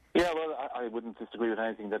 Yeah, well, I wouldn't disagree with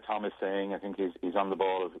anything that Tom is saying. I think he's on the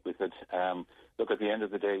ball with it. Look, at the end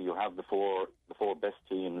of the day, you have the four best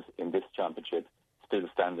teams in this championship still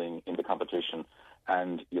standing in the competition,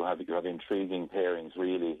 and you have intriguing pairings.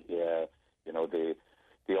 Really, the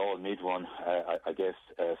all mid one. I guess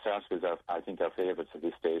Sarsfields I think are favourites at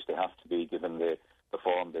this stage. They have to be, given the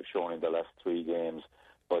form they've shown in the last three games.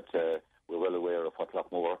 But we're well aware of what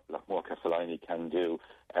Lochmore Castleiney can do.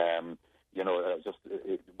 Just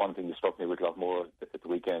one thing that struck me with Lochmore at the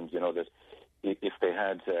weekend, that if they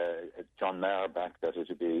had John Maher back, that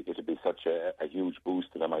it'd be such a huge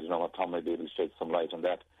boost to them. I don't know what Tom might be able to shed some light on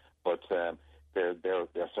that, but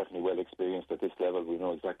they're certainly well experienced at this level. We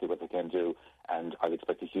know exactly what they can do, and I'd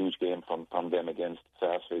expect a huge game from them against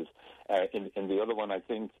Sarsfields. In the other one, I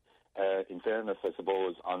think, in fairness, I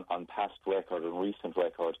suppose, on past record and recent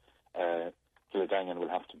record, Kildangan will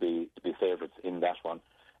have to be favourites in that one.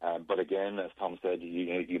 But again, as Tom said,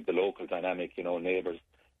 you have the local dynamic, neighbours,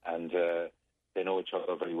 and they know each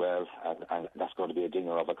other very well, and that's going to be a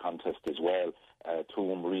dinger of a contest as well.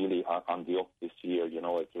 Tuam really on the up this year. It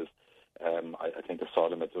was, I think I saw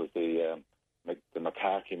them. It was the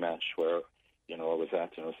McCarthy match where I was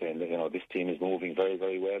at, saying that this team is moving very,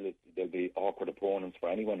 very well. They'll be awkward opponents for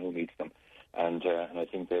anyone who meets them, and I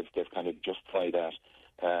think they've kind of justified that.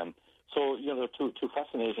 So, two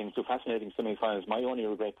fascinating semi-finals. My only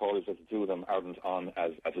regret, Paul, is that the two of them aren't on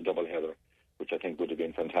as a double-header, which I think would have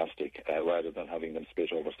been fantastic, rather than having them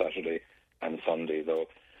split over Saturday and Sunday, though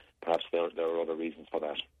perhaps there are other reasons for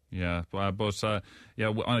that. Yeah, but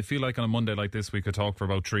I feel like on a Monday like this we could talk for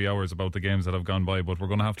about 3 hours about the games that have gone by, but we're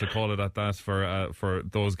going to have to call it at that for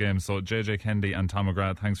those games. So, JJ Kennedy and Tom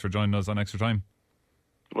McGrath, thanks for joining us on Extra Time.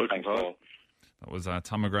 Well, thanks, Paul. That was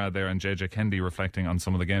Tom McGrath there and JJ Kennedy reflecting on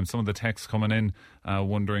some of the games. Some of the texts coming in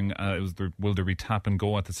wondering will there be tap and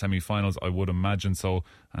go at the semi-finals? I would imagine so.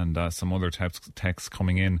 And some other texts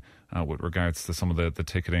coming in with regards to some of the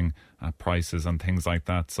ticketing prices and things like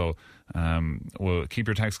that. So we'll keep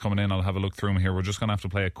your texts coming in. I'll have a look through them here. We're just going to have to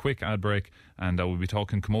play a quick ad break, and we'll be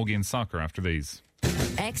talking camogie and soccer after these.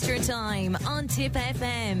 Extra Time on Tip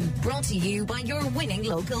FM. Brought to you by your winning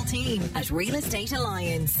local team at Real Estate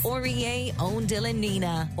Alliance. REA Own Dylan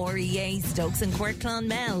Nina. REA Stokes and Quirke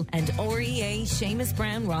Clonmel. And REA Seamus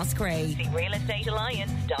Brown Ross Cray. See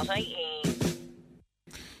realestatealliance.ie.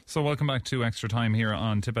 So welcome back to Extra Time here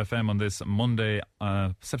on Tip FM on this Monday,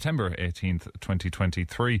 September 18th,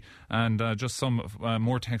 2023. And just some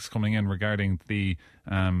more texts coming in regarding the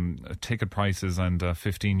ticket prices and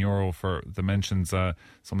 €15 for the mentions.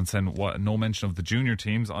 Someone said, no mention of the junior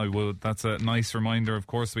teams. That's a nice reminder. Of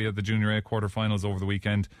course, we had the Junior A quarterfinals over the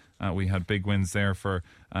weekend. We had big wins there for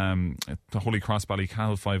the Holy Cross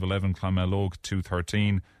Ballycal 5-11, Clonmel Logue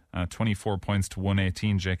 2-13. 24 points to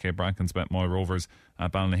 118. JK Brackens bet Moy Rovers.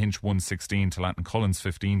 Ballynahinch 116 to Latin Collins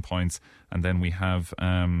 15 points. And then we have,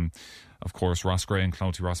 of course, Rossgrey and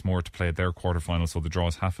County Rossmore to play at their quarterfinal, so the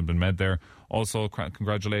draws haven't been made there. Also,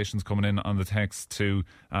 congratulations coming in on the text to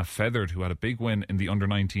Feathered, who had a big win in the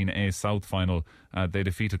Under-19A South final They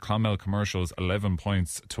defeated Clonmel Commercials 11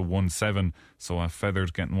 points to 1-7. So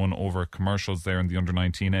Feathered getting one over Commercials there in the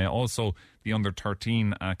under-19A. Also, the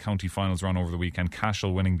under-13 county finals run over the weekend.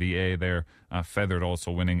 Cashel winning the A there. Feathered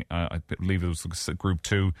also winning, I believe it was Group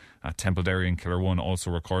 2. Templederry and Killarone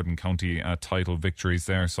also recording county title victories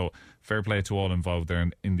there. So fair play to all involved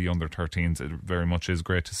there in the under-13s. It very much is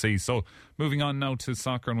great to see. So moving on now to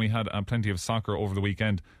soccer, and we had plenty of soccer over the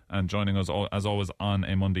weekend. And joining us, as always, on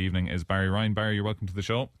a Monday evening is Barry Ryan. Barry, you're welcome to the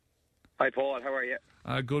show. Hi, Paul. How are you?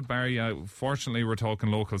 Good, Barry. Fortunately, we're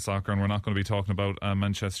talking local soccer, and we're not going to be talking about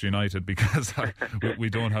Manchester United because we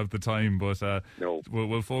don't have the time. But no.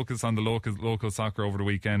 we'll focus on the local soccer over the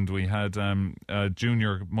weekend. We had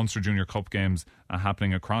Munster Junior Cup games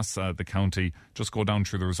happening across the county. Just go down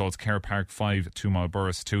through the results. Kerr Park 5, 2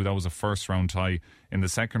 Marlboroughs 2. That was a first round tie. In the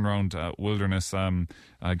second round, Wilderness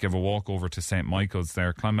gave a walkover to St Michael's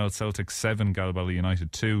there. Clonmel Celtic 7, Galbally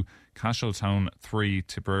United 2. Cashel Town 3,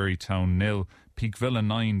 Tipperary Town 0. Peak Villa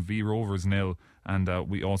 9, V Rovers 0. And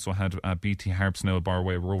we also had BT Harps 0,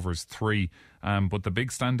 Barway Rovers 3. But the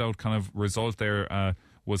big standout kind of result there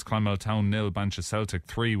was Clonmel Town 0, Bancha Celtic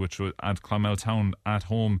 3, which was at Clonmel Town at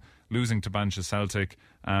home, losing to Bancha Celtic.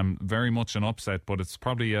 Very much an upset, but it's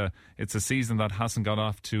probably it's a season that hasn't got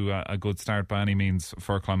off to a good start by any means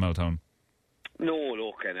for Clonmel Town. No,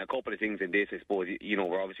 look, and a couple of things in this, I suppose.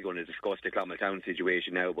 We're obviously going to discuss the Clonmel Town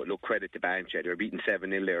situation now, but look, credit to Bancha. They were beaten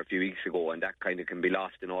 7-0 there a few weeks ago, and that kind of can be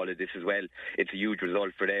lost in all of this as well. It's a huge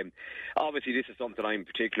result for them. Obviously, this is something I'm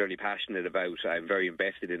particularly passionate about. I'm very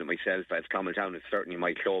invested in it myself, as Clonmel Town is certainly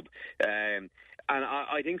my club. And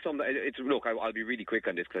I think I'll be really quick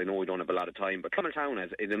on this because I know we don't have a lot of time, but Clonmel Town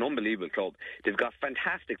is an unbelievable club. They've got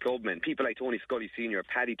fantastic clubmen, people like Tony Scully Sr.,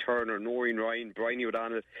 Paddy Turner, Noreen Ryan, Bryony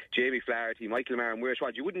O'Donnell, Jamie Flaherty, Michael Maher and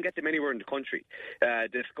Weirshwad. You wouldn't get them anywhere in the country.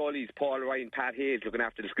 The Scullys, Paul Ryan, Pat Hayes looking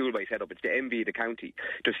after the schoolboy setup. It's the envy of the county.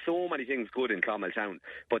 There's so many things good in Clonmel Town,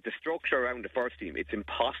 but the structure around the first team, it's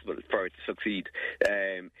impossible for it to succeed.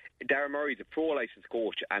 Darren Murray's a pro-licensed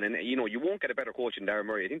coach, and you won't get a better coach than Darren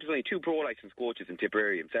Murray. I think there's only 2 pro-licensed coaches in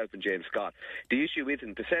Tipperary, himself and James Scott. The issue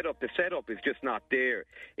isn't the setup. The setup is just not there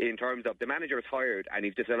in terms of the manager is hired and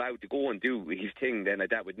he's just allowed to go and do his thing then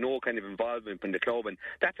like that with no kind of involvement from the club, and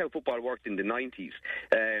that's how football worked in the 90s.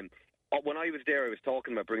 When I was there, I was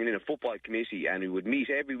talking about bringing in a football committee, and we would meet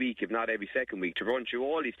every week, if not every second week, to run through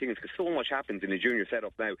all these things, because so much happens in the junior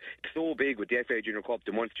setup now. It's so big with the FA Junior Cup,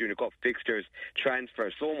 the Munster Junior Cup, fixtures,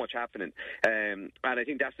 transfers, so much happening. And I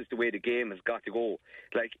think that's just the way the game has got to go.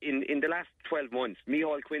 Like, in the last 12 months,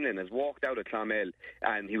 Micheál Quinlan has walked out of Clonmel,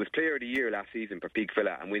 and he was Player of the Year last season for Peak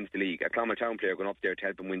Villa and wins the league. A Clonmel Town player going up there to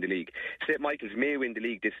help him win the league. St Michael's may win the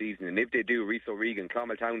league this season, and if they do, Rhys O'Regan,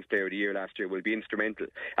 Clonmel Town's Player of the Year last year, will be instrumental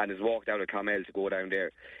and has walked out of Clonmel to go down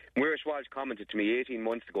there. Muirish Walsh commented to me 18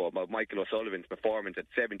 months ago about Michael O'Sullivan's performance at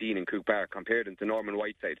 17 in Cook Park, compared him to Norman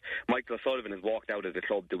Whiteside. Michael O'Sullivan has walked out of the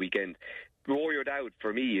club the weekend. Rory O'Dowd,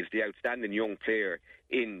 for me, is the outstanding young player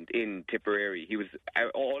in Tipperary. He was,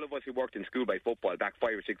 all of us who worked in schoolboy football back 5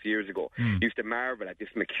 or 6 years ago used to marvel at this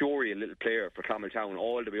mercurial little player for Clonmel Town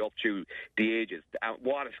all the way up through the ages.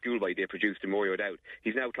 What a schoolboy they produced in Rory O'Dowd.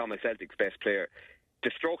 He's now Clonmel Celtic's best player. The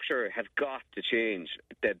structure has got to change,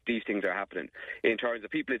 that these things are happening in terms of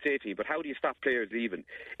people that say to me, but how do you stop players leaving?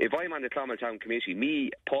 If I'm on the Clonmel Town committee, me,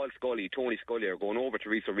 Paul Scully, Tony Scully are going over to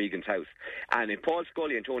Rhys O'Regan's house, and if Paul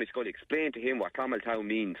Scully and Tony Scully explain to him what Clonmel Town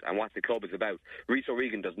means and what the club is about, Rhys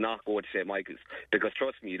O'Regan does not go to St Michael's, because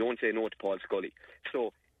trust me, you don't say no to Paul Scully.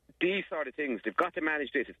 So these sort of things, they've got to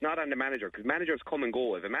manage this. It's not on the manager, because managers come and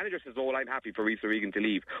go. If a manager says, oh, well, I'm happy for Rhys O'Regan to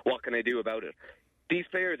leave, what can I do about it? These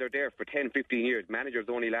players are there for 10, 15 years. Managers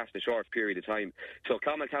only last a short period of time. So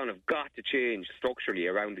Clonmel Town have got to change structurally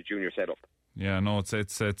around the junior setup. Yeah, no,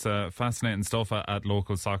 it's fascinating stuff at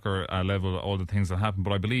local soccer level, all the things that happen.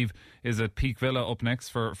 But I believe, is it Peak Villa up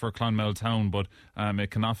next for Clonmel Town? But it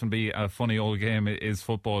can often be a funny old game. It is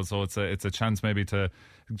football, so it's a chance maybe to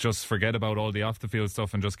just forget about all the off the field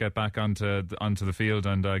stuff and just get back onto the field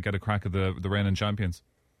and get a crack at the reigning champions.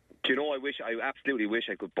 Do you know, I absolutely wish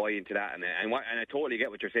I could buy into that, and I totally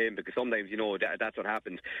get what you're saying, because sometimes, that's what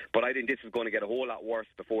happens. But I think this is going to get a whole lot worse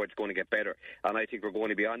before it's going to get better. And I think we're going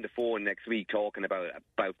to be on the phone next week talking about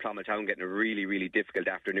Clonmel Town getting a really, really difficult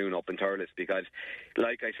afternoon up in Thurles, because,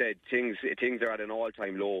 like I said, things are at an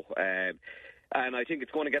all-time low. And I think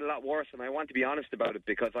it's going to get a lot worse, and I want to be honest about it,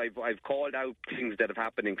 because I've called out things that have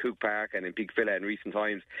happened in Cook Park and in Peak Villa in recent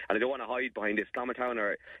times, and I don't want to hide behind this. Clonmel Town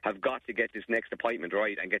have got to get this next appointment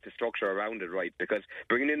right and get the structure around it right, because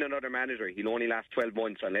bringing in another manager, he'll only last 12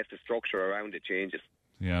 months unless the structure around it changes.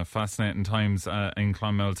 Yeah, fascinating times in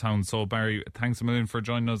Clonmel Town. So, Barry, thanks a million for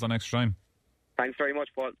joining us on Extra Time. Thanks very much,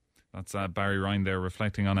 Paul. That's Barry Ryan there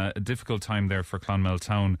reflecting on a difficult time there for Clonmel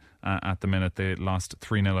Town at the minute. They lost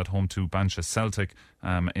 3-0 at home to Bancha Celtic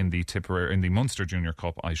in the Tipperary, in the Munster Junior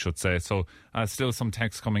Cup, I should say. So still some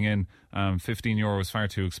text coming in. €15 far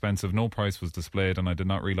too expensive. No price was displayed, and I did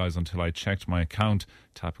not realise until I checked my account.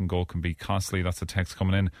 Tap and go can be costly. That's a text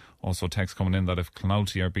coming in. Also text coming in that if Clonmel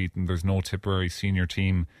are beaten, there's no Tipperary senior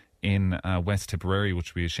team in West Tipperary,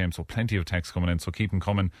 which would be a shame. So plenty of texts coming in, so keep them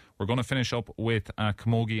coming. We're going to finish up with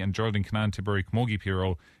camogie, and Geraldine Kinane, Tipperary camogie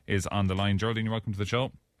Piro, is on the line. Geraldine, you're welcome to the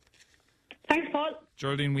show. Thanks, Paul.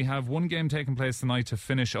 Geraldine, we have one game taking place tonight to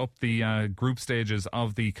finish up the group stages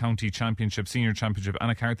of the county championship, senior championship,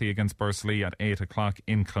 Anacarthy against Bursley at 8 o'clock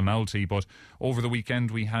in Clonmel. But over the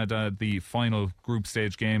weekend we had the final group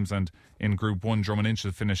stage games, and in Group 1 Drummond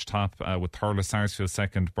finished top with Thurles Sarsfield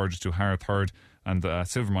second, Burgess O'Hara third, and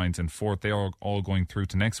Silvermines in fourth. They are all going through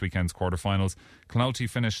to next weekend's quarterfinals. Clonmel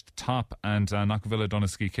finished top, and Knockvilla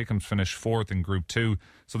Doneski Kickham's finished fourth in Group 2.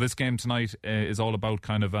 So this game tonight is all about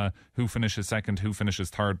kind of who finishes second, who finishes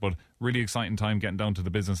third, but really exciting time getting down to the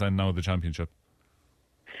business end now of the championship.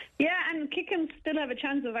 Yeah, and Kickham still have a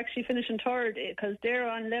chance of actually finishing third because they're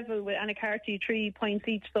on level with Anacarthy, 3 points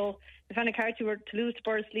each. So if Anacarthy were to lose to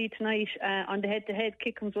Bursley tonight on the head-to-head,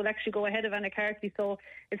 Kickhams will actually go ahead of Anacarthy. So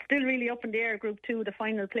it's still really up in the air, Group 2, the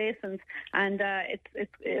final placings. And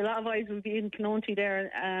it's a lot of eyes will be in Kinane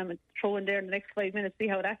there, throwing there in the next 5 minutes, see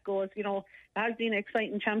how that goes. You know, it has been an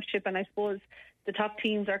exciting championship, and I suppose the top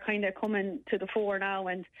teams are kind of coming to the fore now.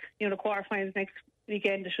 And, you know, the quarterfinals next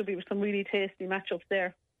weekend, there should be some really tasty matchups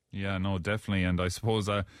there. Yeah, no, definitely. And I suppose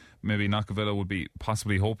maybe Knockvilla would be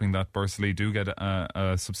possibly hoping that Bursley do get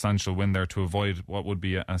a substantial win there to avoid what would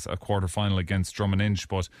be a quarter-final against Drummond.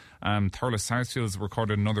 But Thurles Sarsfield's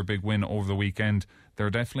recorded another big win over the weekend. They're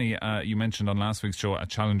definitely, you mentioned on last week's show, a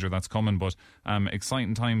challenger that's coming, but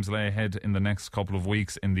exciting times lay ahead in the next couple of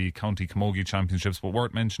weeks in the County Camogie Championships. But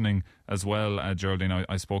worth mentioning as well, Geraldine,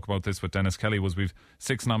 I spoke about this with Denis Kelly, was we've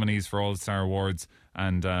 6 nominees for All-Star Awards,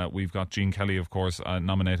 and we've got Jean Kelly, of course,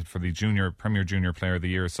 nominated for the Premier Junior Player of the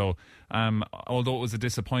Year. So although it was a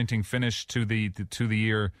disappointing finish to the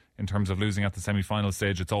year in terms of losing at the semi-final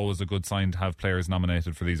stage, it's always a good sign to have players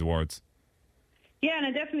nominated for these awards. Yeah, and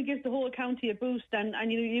it definitely gives the whole county a boost, and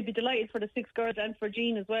you'd be delighted for the 6 girls and for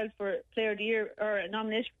Jean as well for Player of the Year, or a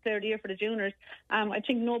nomination for Player of the Year for the juniors. I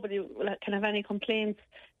think nobody can have any complaints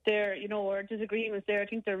there, you know, or disagreements there. I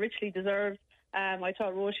think they're richly deserved. I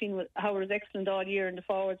thought Roisin Howard was excellent all year in the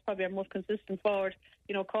forwards, probably our most consistent forward.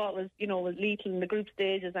 You know, Caught was lethal in the group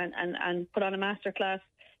stages and put on a masterclass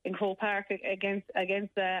in Croke Park against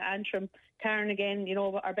Antrim. Karen again, you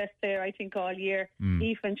know, our best player I think all year.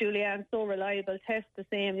 Eve and Julianne, so reliable. Tess the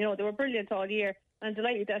same. You know, they were brilliant all year. And I'm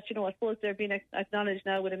delighted that, you know, I suppose they're being acknowledged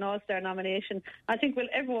now with an All-Star nomination. I think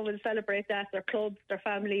everyone will celebrate that, their clubs, their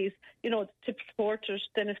families, you know, Tip supporters,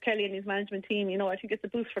 Denis Kelly and his management team. You know, I think it's a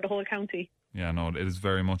boost for the whole county. Yeah, no, it is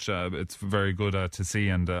very much, it's very good to see,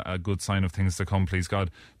 and a good sign of things to come, please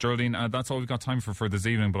God. Geraldine, that's all we've got time for this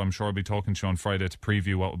evening, but I'm sure I'll be talking to you on Friday to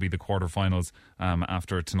preview what will be the quarterfinals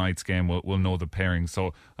after tonight's game. We'll know the pairing.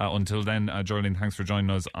 So until then, Geraldine, thanks for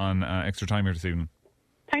joining us on Extra Time here this evening.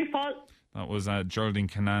 Thanks, Paul. That was Geraldine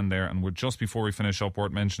Kinane there, and we're just before we finish up,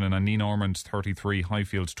 worth mentioning Nina Ormond 33,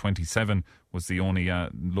 Highfield 27 was the only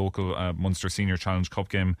local Munster Senior Challenge Cup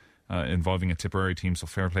game involving a Tipperary team, so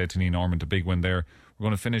fair play to Nina Ormond, a big win there. We're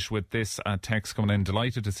going to finish with this text coming in.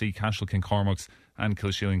 Delighted to see Cashel Kincormac's and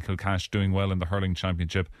Kilsheelan Kilcash doing well in the hurling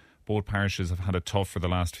championship. Both parishes have had it tough for the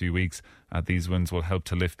last few weeks. These wins will help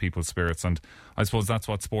to lift people's spirits, and I suppose that's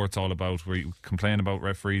what sport's all about. We complain about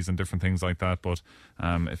referees and different things like that, but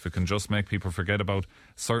if it can just make people forget about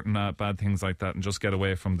certain bad things like that and just get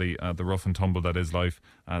away from the rough and tumble that is life,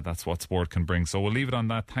 that's what sport can bring. So we'll leave it on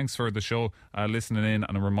that. Thanks for the show, listening in,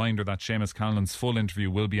 and a reminder that Seamus Callanan's full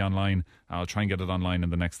interview will be online. I'll try and get it online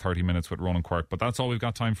in the next 30 minutes with Ronan Quirke. But that's all we've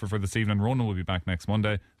got time for this evening. Ronan will be back next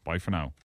Monday. Bye for now.